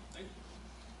 Thank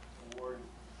you. Award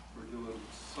for doing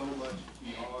so much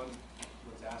beyond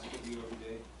what's asked of you every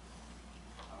day.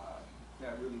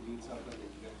 That really means something, that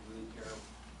you guys really care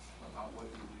about what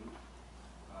you do.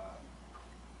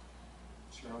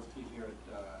 Cheryl's team here at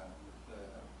the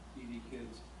ED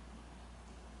Kids,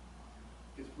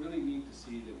 it's really neat to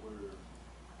see that we're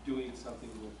doing something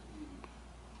with the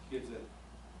kids that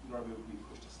normally would be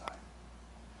pushed aside.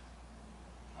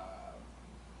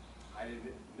 I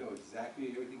didn't know exactly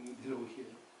everything you did over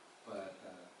here, but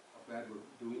I'm glad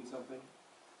we're doing something.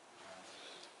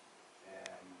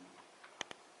 And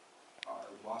our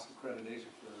WASC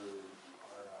accreditation for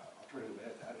our alternative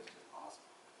ed, that is just awesome.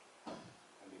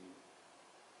 I mean,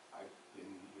 I've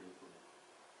been here for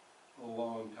a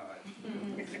long time.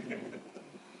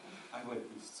 I went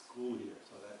through school here,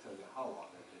 so that tells you how long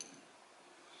I've been here.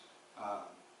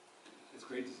 It's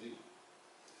great to see.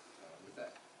 With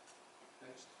that,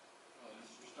 next,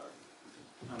 Mr. Stark.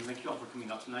 Thank you all for coming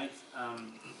out tonight.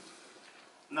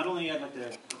 Not only I'd like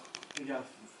to piggyback off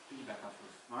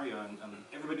of Mario and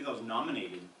everybody that was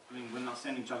nominated. I mean, what an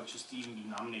outstanding job just to even be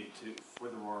nominated for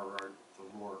the Roar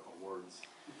Awards.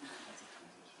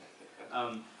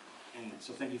 And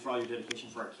so thank you for all your dedication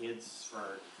for our kids,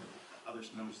 for other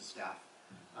members of staff.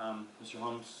 Mr.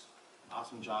 Holmes,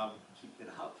 awesome job. Keep it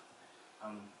up.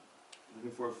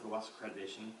 Looking forward for the WASC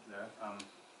accreditation there.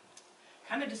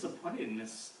 Kind of disappointed in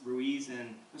Ms. Ruiz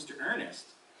and Mr. Ernest.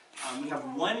 We have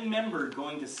one member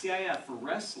going to CIF for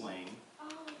wrestling,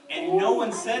 and no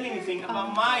one said anything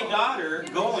about my daughter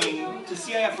going to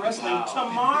CIF wrestling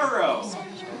tomorrow.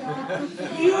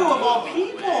 You of all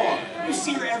people, you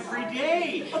see her every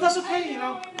day. But that's okay, you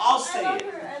know. I'll say it.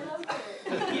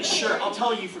 Sure, I'll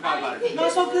tell her you forgot about her. No,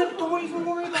 it's all good. Don't even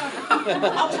worry about it.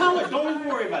 I'll tell her. Don't even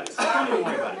worry about it. Don't even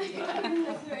worry about it.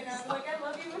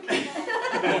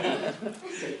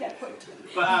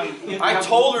 But I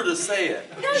told her to say it.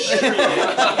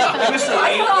 I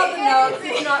saw the notes.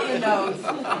 It's not the notes.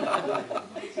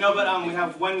 No, but we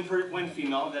have one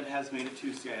female that has made it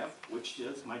to CIF, which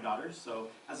is my daughter. So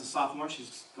as a sophomore,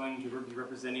 she's going to be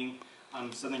representing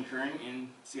Southern Current in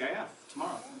CIF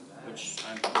tomorrow, which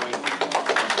I'm very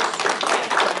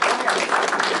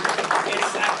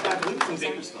It's actually, I believe it's in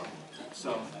Bakersfield.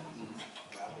 So,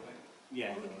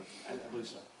 yeah, I believe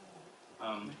so.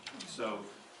 So,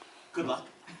 good luck.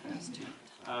 With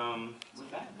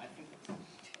that, I think that's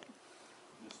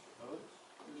Mr. Oates.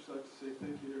 I'd just like to say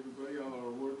thank you to everybody, all our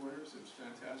award winners. It's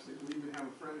fantastic. We even have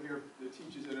a friend here that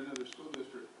teaches at another school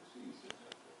district. I see you sitting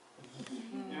out there.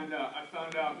 And I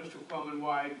found out, Mr. Plumman,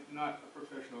 why not a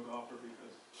professional golfer,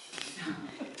 because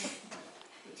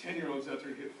the 10-year-olds out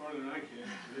there get farther than I can.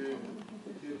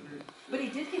 But he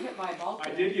did get hit by a ball.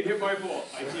 I did get hit by a ball.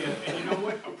 I did. And you know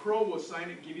what? A pro will sign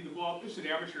it and give you the ball. This is an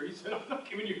amateur. He said, I'm not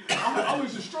giving you, I'll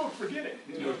lose a stroke, forget it.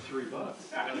 You know, $3.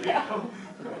 Yeah.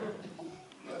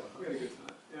 We had a good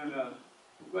time.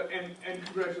 And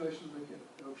congratulations, Lincoln.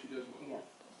 I hope she does well.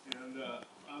 Yes. And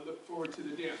I look forward to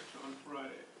the dance on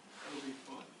Friday. That'll be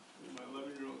fun. And my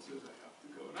 11-year-old says I have to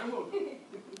go, and I will go.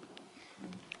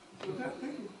 With that,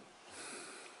 thank you.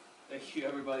 Thank you,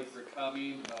 everybody, for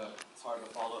coming. It's hard to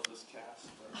follow up this cast,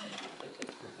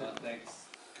 but thanks.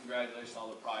 Congratulations, all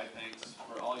the pride. Thanks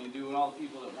for all you do, and all the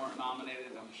people that weren't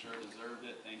nominated. I'm sure deserved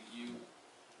it. Thank you.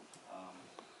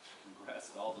 Congrats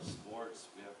to all the sports.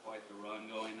 We have quite the run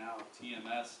going now.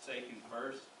 TMS taking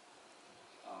first.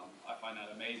 I find that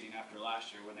amazing after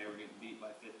last year when they were getting beat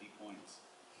by 50 points.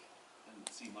 And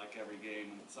it seemed like every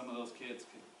game. And some of those kids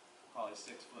could probably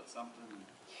 6 foot something.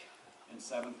 In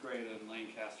 7th grade in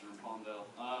Lancaster and Palmdale.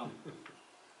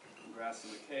 Congrats to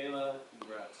Michaela.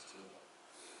 Congrats to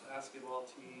the basketball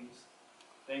teams.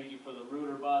 Thank you for the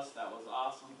Rooter bus. That was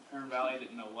awesome. Kern Valley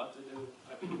didn't know what to do.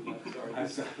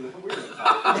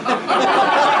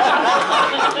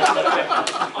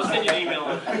 I'll send you an email.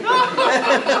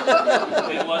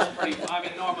 It was pretty, I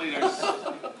mean, normally there's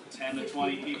 10 to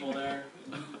 20 people there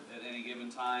at any given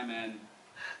time, and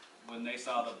when they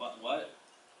saw the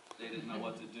they didn't know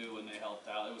what to do, and they helped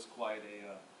out. It was quite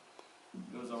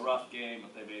it was a rough game,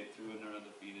 but they made it through and they're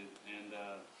undefeated. And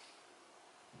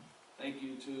thank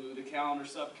you to the calendar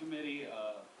subcommittee,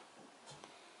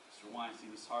 Mr. Weinstein,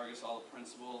 Ms. Hargis, all the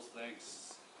principals.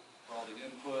 Thanks for all the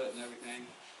input and everything.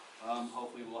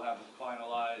 Hopefully we'll have a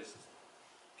finalized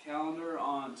calendar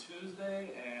on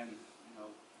Tuesday, and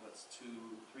that's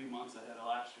 2-3 months ahead of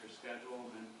last year's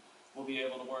schedule, and we'll be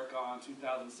able to work on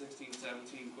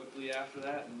 2016-17 quickly after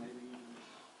that, and maybe even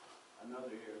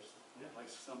another year.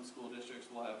 Like some school districts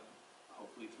will have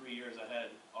hopefully 3 years ahead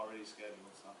already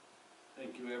scheduled. So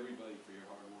thank you everybody for your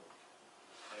hard work.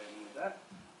 And with that,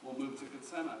 we'll move to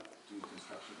consent items. Do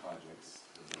construction projects,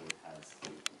 the board has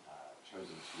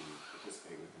chosen to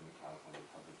participate within the California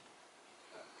Public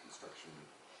Construction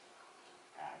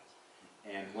Act.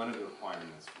 And one of the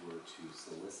requirements were to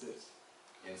solicit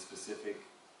in specific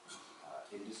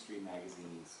industry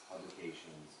magazines,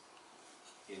 publications,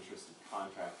 interested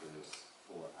contractors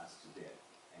for us to bid.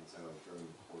 And so during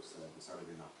the course of, we started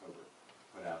in October,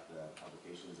 put out the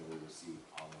publications, and we received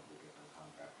all of the different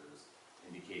contractors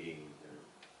indicating their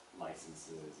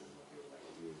licenses and what they would like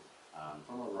to do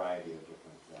from a variety of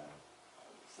different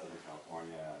Southern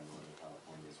California and Northern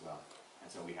California as well.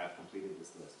 And so we have completed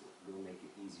this list. It will make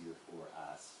it easier for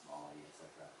us, Molly,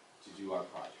 etc., to do our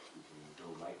project. We can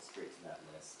go right straight to that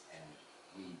list, and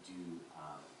we do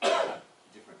have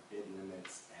different bid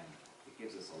limits, and it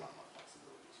gives us a lot more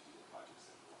flexibility to do the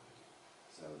projects that we want to do.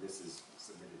 So this is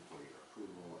submitted for your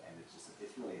approval, and it's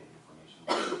really an information.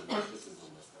 This is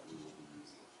the list that we will be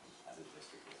using as a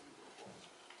district as we go forward.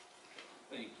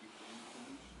 Thank you for the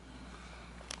information.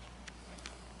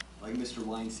 Like Mr.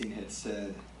 Weinstein had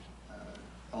said,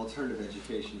 alternative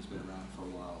education has been around for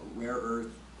a while. Rare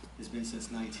earth has been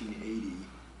since 1980.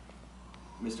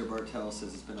 Mr. Bartel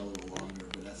says it's been a little longer,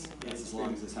 but that's as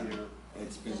long as it's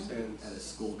been at a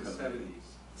school code.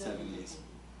 70s.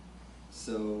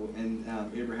 So, and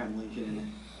Abraham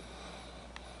Lincoln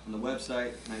on the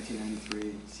website,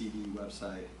 1993, CD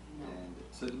website, and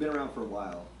so it's been around for a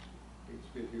while. It's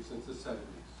been here since the 70s.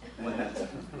 What has it?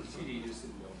 CD just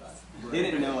didn't know that. They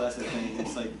didn't know that's a thing.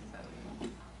 It's like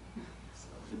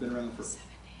they've been around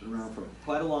for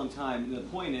quite a long time. And the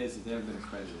point is that they haven't been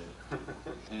accredited,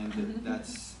 and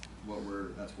that's what we're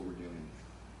doing.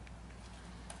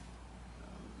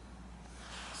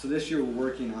 So this year we're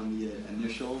working on the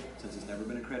initial, since it's never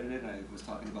been accredited. I was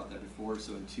talking about that before.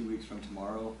 So in 2 weeks from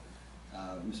tomorrow,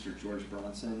 Mr. George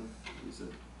Bronson, who's a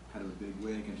kind of a big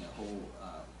wig in the whole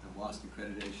the WASC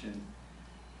accreditation,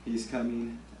 he's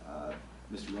coming.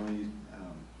 Mr. Roney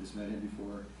has met him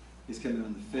before. He's coming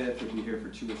on the 5th. He'll be here for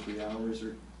 2 or 3 hours,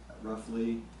 or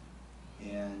roughly.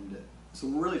 And so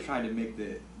we're really trying to make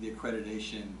the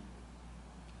accreditation.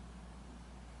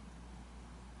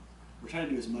 We're trying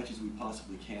to do as much as we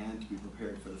possibly can to be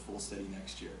prepared for the full study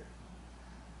next year.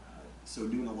 So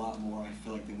doing a lot more, I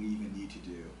feel like, than we even need to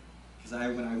do. Because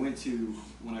when I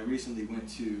recently went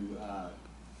to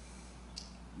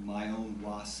my own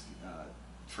WASC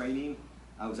training,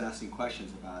 I was asking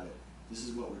questions about it. This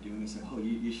is what we're doing. I said, oh,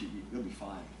 you'll be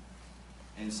fine.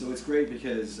 And so it's great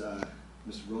because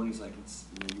Mr. Roney's like,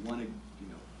 you want to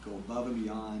go above and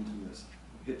beyond,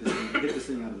 hit this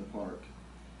thing out of the park.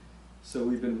 So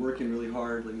we've been working really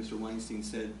hard, like Mr. Weinstein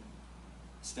said.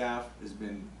 Staff has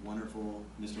been wonderful.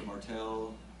 Mr.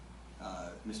 Martell,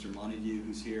 Mr. Montague,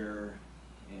 who's here,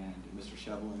 and Mr.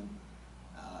 Shevlin.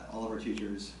 All of our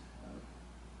teachers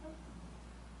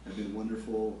have been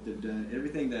wonderful. They've done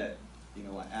everything that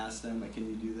I asked them, like, can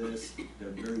you do this? They're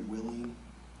very willing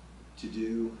to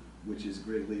do, which is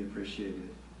greatly appreciated.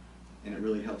 And it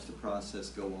really helps the process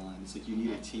go on. It's like you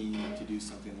need a team to do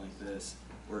something like this,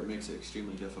 or it makes it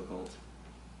extremely difficult.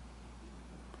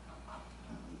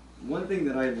 One thing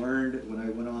that I learned when I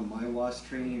went on my WASC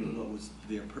training, and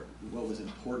what was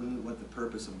important, what the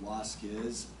purpose of WASC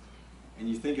is, and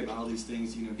you think about all these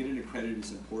things, getting accredited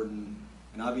is important,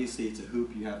 and obviously it's a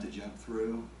hoop you have to jump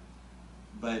through,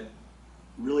 but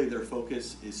really their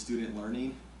focus is student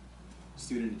learning,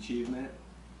 student achievement,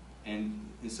 and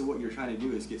so what you're trying to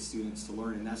do is get students to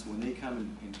learn, and that's when they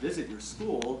come and visit your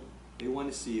school, they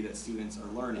want to see that students are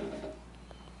learning.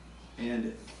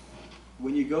 And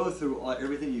when you go through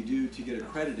everything you do to get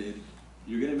accredited,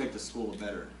 you're going to make the school a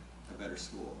better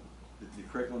school. The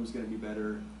curriculum is going to be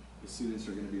better, the students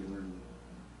are going to be learning,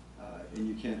 and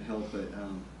you can't help but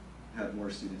have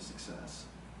more student success.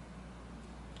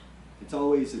 It's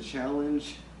always a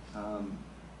challenge,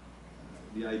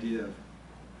 the idea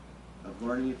of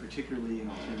learning, particularly in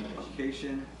alternative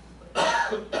education,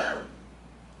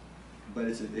 but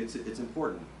it's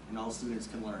important, and all students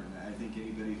can learn. And I think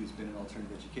anybody who's been in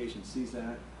alternative education sees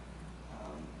that.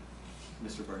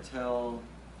 Mr. Bartell,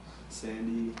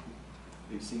 Sandy,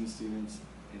 they've seen students,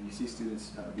 and you see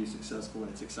students be successful,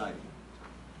 and it's exciting.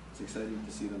 It's exciting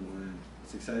to see them learn.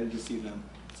 It's exciting to see them.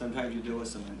 Sometimes you deal with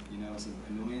some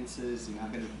annoyances.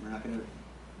 We're not gonna,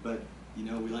 but we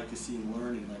like to see them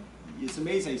learn, and it's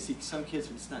amazing. You see some kids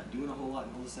are just not doing a whole lot,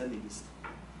 and all of a sudden they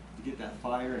get that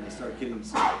fire, and they start getting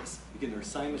their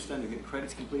assignments done, they're getting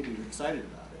credits completed, and they're excited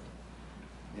about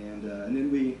it. And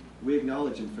then we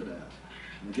acknowledge them for that,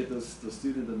 and we get those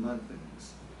student of the month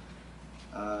things.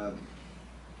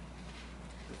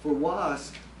 For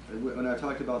WASC, when I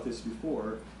talked about this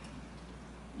before,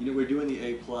 we're doing the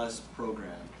A+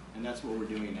 program, and that's what we're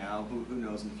doing now. Who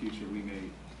knows, in the future we may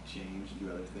change, do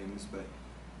other things, but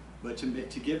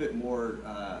to give it more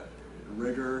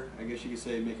rigor, I guess you could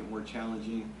say, make it more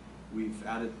challenging, we've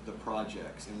added the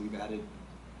projects, and we've added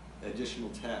additional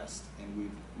tests, and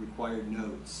we've required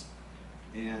notes,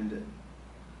 and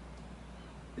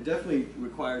it definitely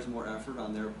requires more effort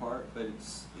on their part, but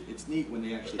it's neat when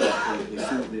they actually they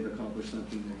see that they've accomplished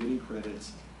something, they're getting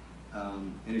credits,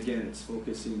 and again, it's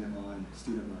focusing on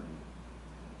student learning.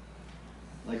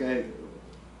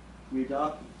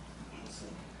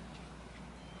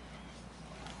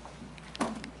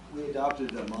 We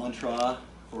adopted the mantra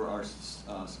for our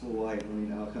school-wide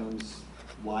learning outcomes,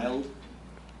 WILD.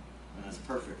 And that's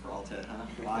perfect for Alt-Ed, huh?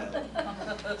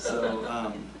 WILD.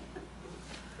 So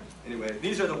anyway,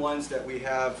 these are the ones that we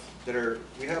have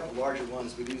we have larger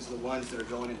ones, but these are the ones that are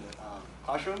going in the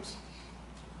classrooms.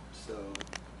 So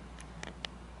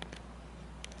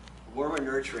warmer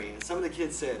nurturing. And some of the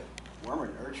kids said, warmer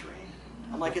nurturing?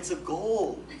 I'm like, it's a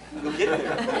goal. You'll get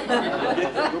there. You'll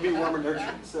get there. We'll be warmer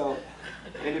nurturing. So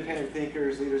independent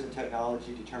thinkers, leaders in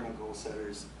technology, determined goal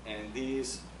setters, and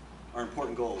these are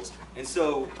important goals. And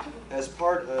so as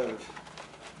part of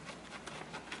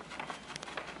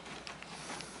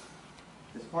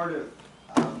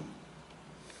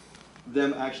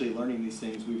them actually learning these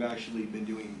things, we've actually been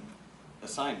doing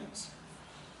assignments.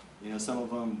 Some of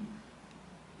them,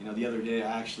 the other day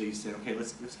I actually said, okay,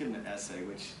 let's give them an essay,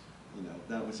 which,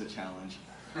 that was a challenge.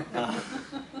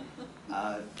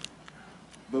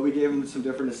 But we gave them some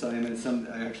different assignments. Some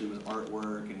actually was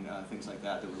artwork and things like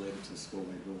that related to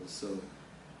school-wide goals.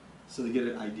 So they get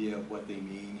an idea of what they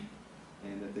mean,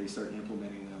 and that they start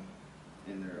implementing them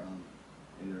in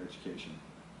their education.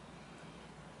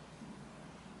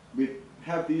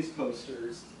 have these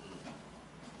posters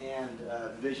and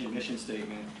the vision mission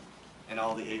statement and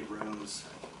all the 8 rooms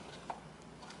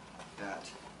that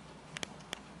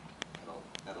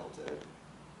all did.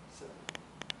 So.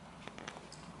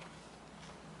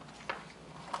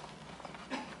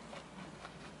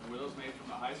 Were those made from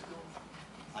the high school?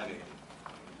 I made it.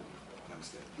 I'm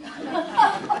just kidding.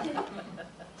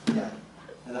 Yeah,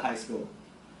 at the high school.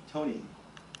 Tony,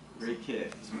 great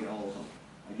kid. He's made all of them.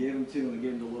 I gave him to him. I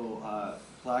gave him the little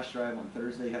flash drive on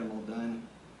Thursday, had them all done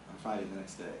on Friday the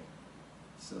next day.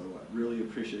 So I really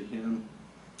appreciate him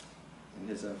and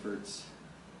his efforts.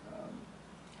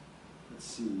 Let's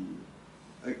see.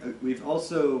 We've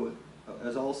also,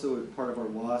 as also part of our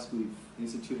WASP, we've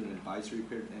instituted an advisory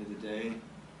period at the end of the day.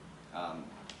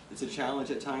 It's a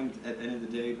challenge at times at the end of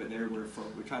the day, but there we're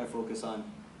trying to focus on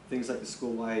things like the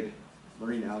school-wide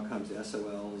learning outcomes, the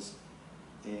SOLs,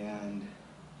 and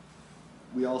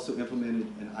we also implemented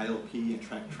an ILP and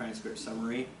transcript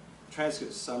summary. The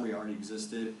transcript summary already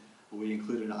existed, but we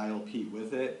included an ILP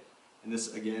with it. And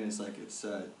this, again, is like it's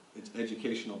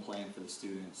educational plan for the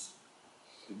students.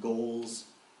 The goals,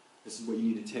 this is what you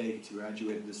need to take to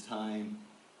graduate at this time,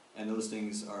 and those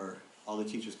things are all the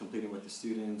teachers completing with the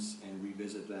students and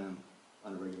revisit them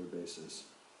on a regular basis.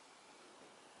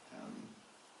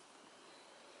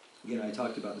 Again, I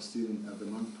talked about the Student of the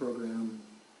Month program.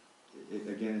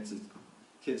 Again,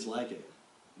 kids like it.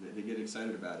 They get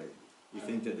excited about it. You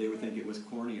think that they would think it was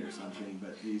corny or something,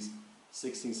 but these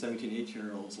 16, 17,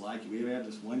 18-year-olds like it. We even had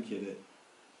this one kid that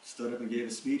stood up and gave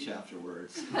a speech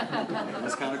afterwards. It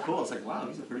was kind of cool. It's like, wow,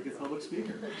 he's a pretty good public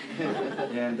speaker.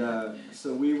 And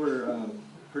so we were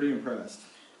pretty impressed,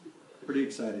 pretty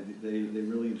excited. They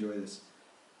really enjoy this.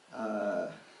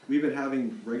 We've been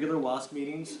having regular WASP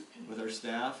meetings with our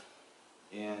staff,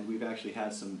 and we've actually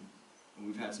had some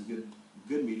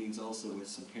good meetings also with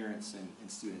some parents and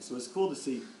students. So it's cool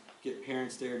to get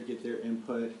parents there to get their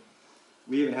input.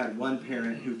 We even had one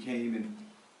parent who came and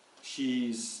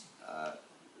she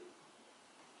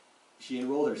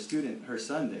enrolled her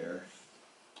son there,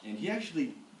 and he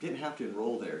actually didn't have to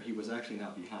enroll there. He was actually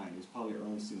not behind. He was probably our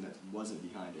only student that wasn't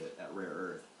behind it at Rare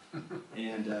Earth.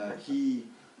 And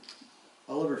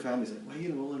all of her family's like, why do you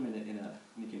enroll him in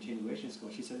a continuation school?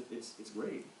 She said, it's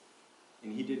great.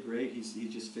 And he did great. He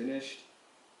just finished,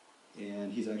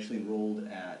 and he's actually enrolled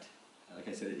at, like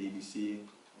I said, at ABC,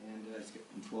 and he's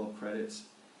getting 12 credits.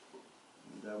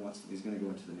 And he's going to go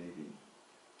into the Navy.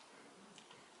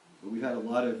 But we've had a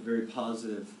lot of very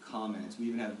positive comments. We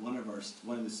even had one of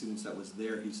the students that was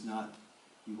there. He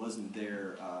wasn't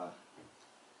there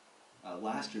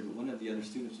last year, but one of the other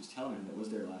students was telling him that was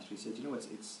there last year. He said, you know,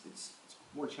 it's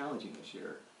more challenging this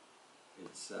year.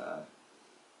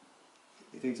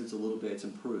 He thinks it's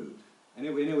improved. And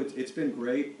it's been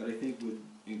great, but I think with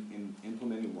in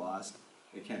implementing WASP,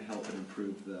 it can't help but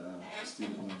improve the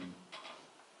student learning.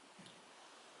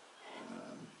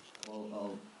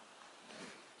 I'll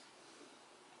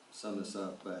sum this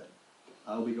up, but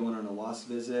I'll be going on a WASP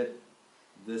visit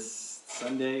this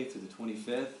Sunday to the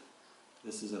 25th.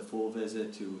 This is a full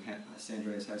visit to San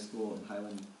Andreas High School in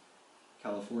Highland,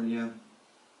 California.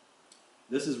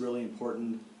 This is really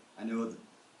important. I know the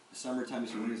summertime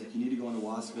is like you need to go on a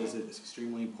WASP visit. It's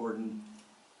extremely important,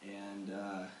 and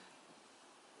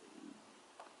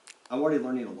I'm already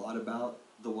learning a lot about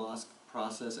the WASP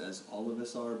process, as all of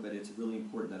us are, but it's really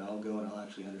important that I'll go and I'll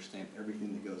actually understand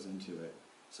everything that goes into it.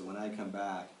 So when I come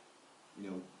back, you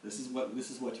know, this is what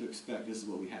to expect. This is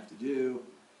what we have to do,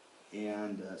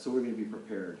 and so we're going to be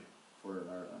prepared for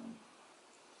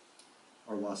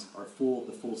our WASP,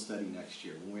 the full study next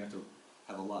year, when we have to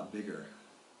have a lot bigger,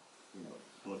 you know,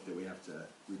 report that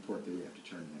we have to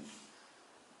turn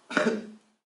in.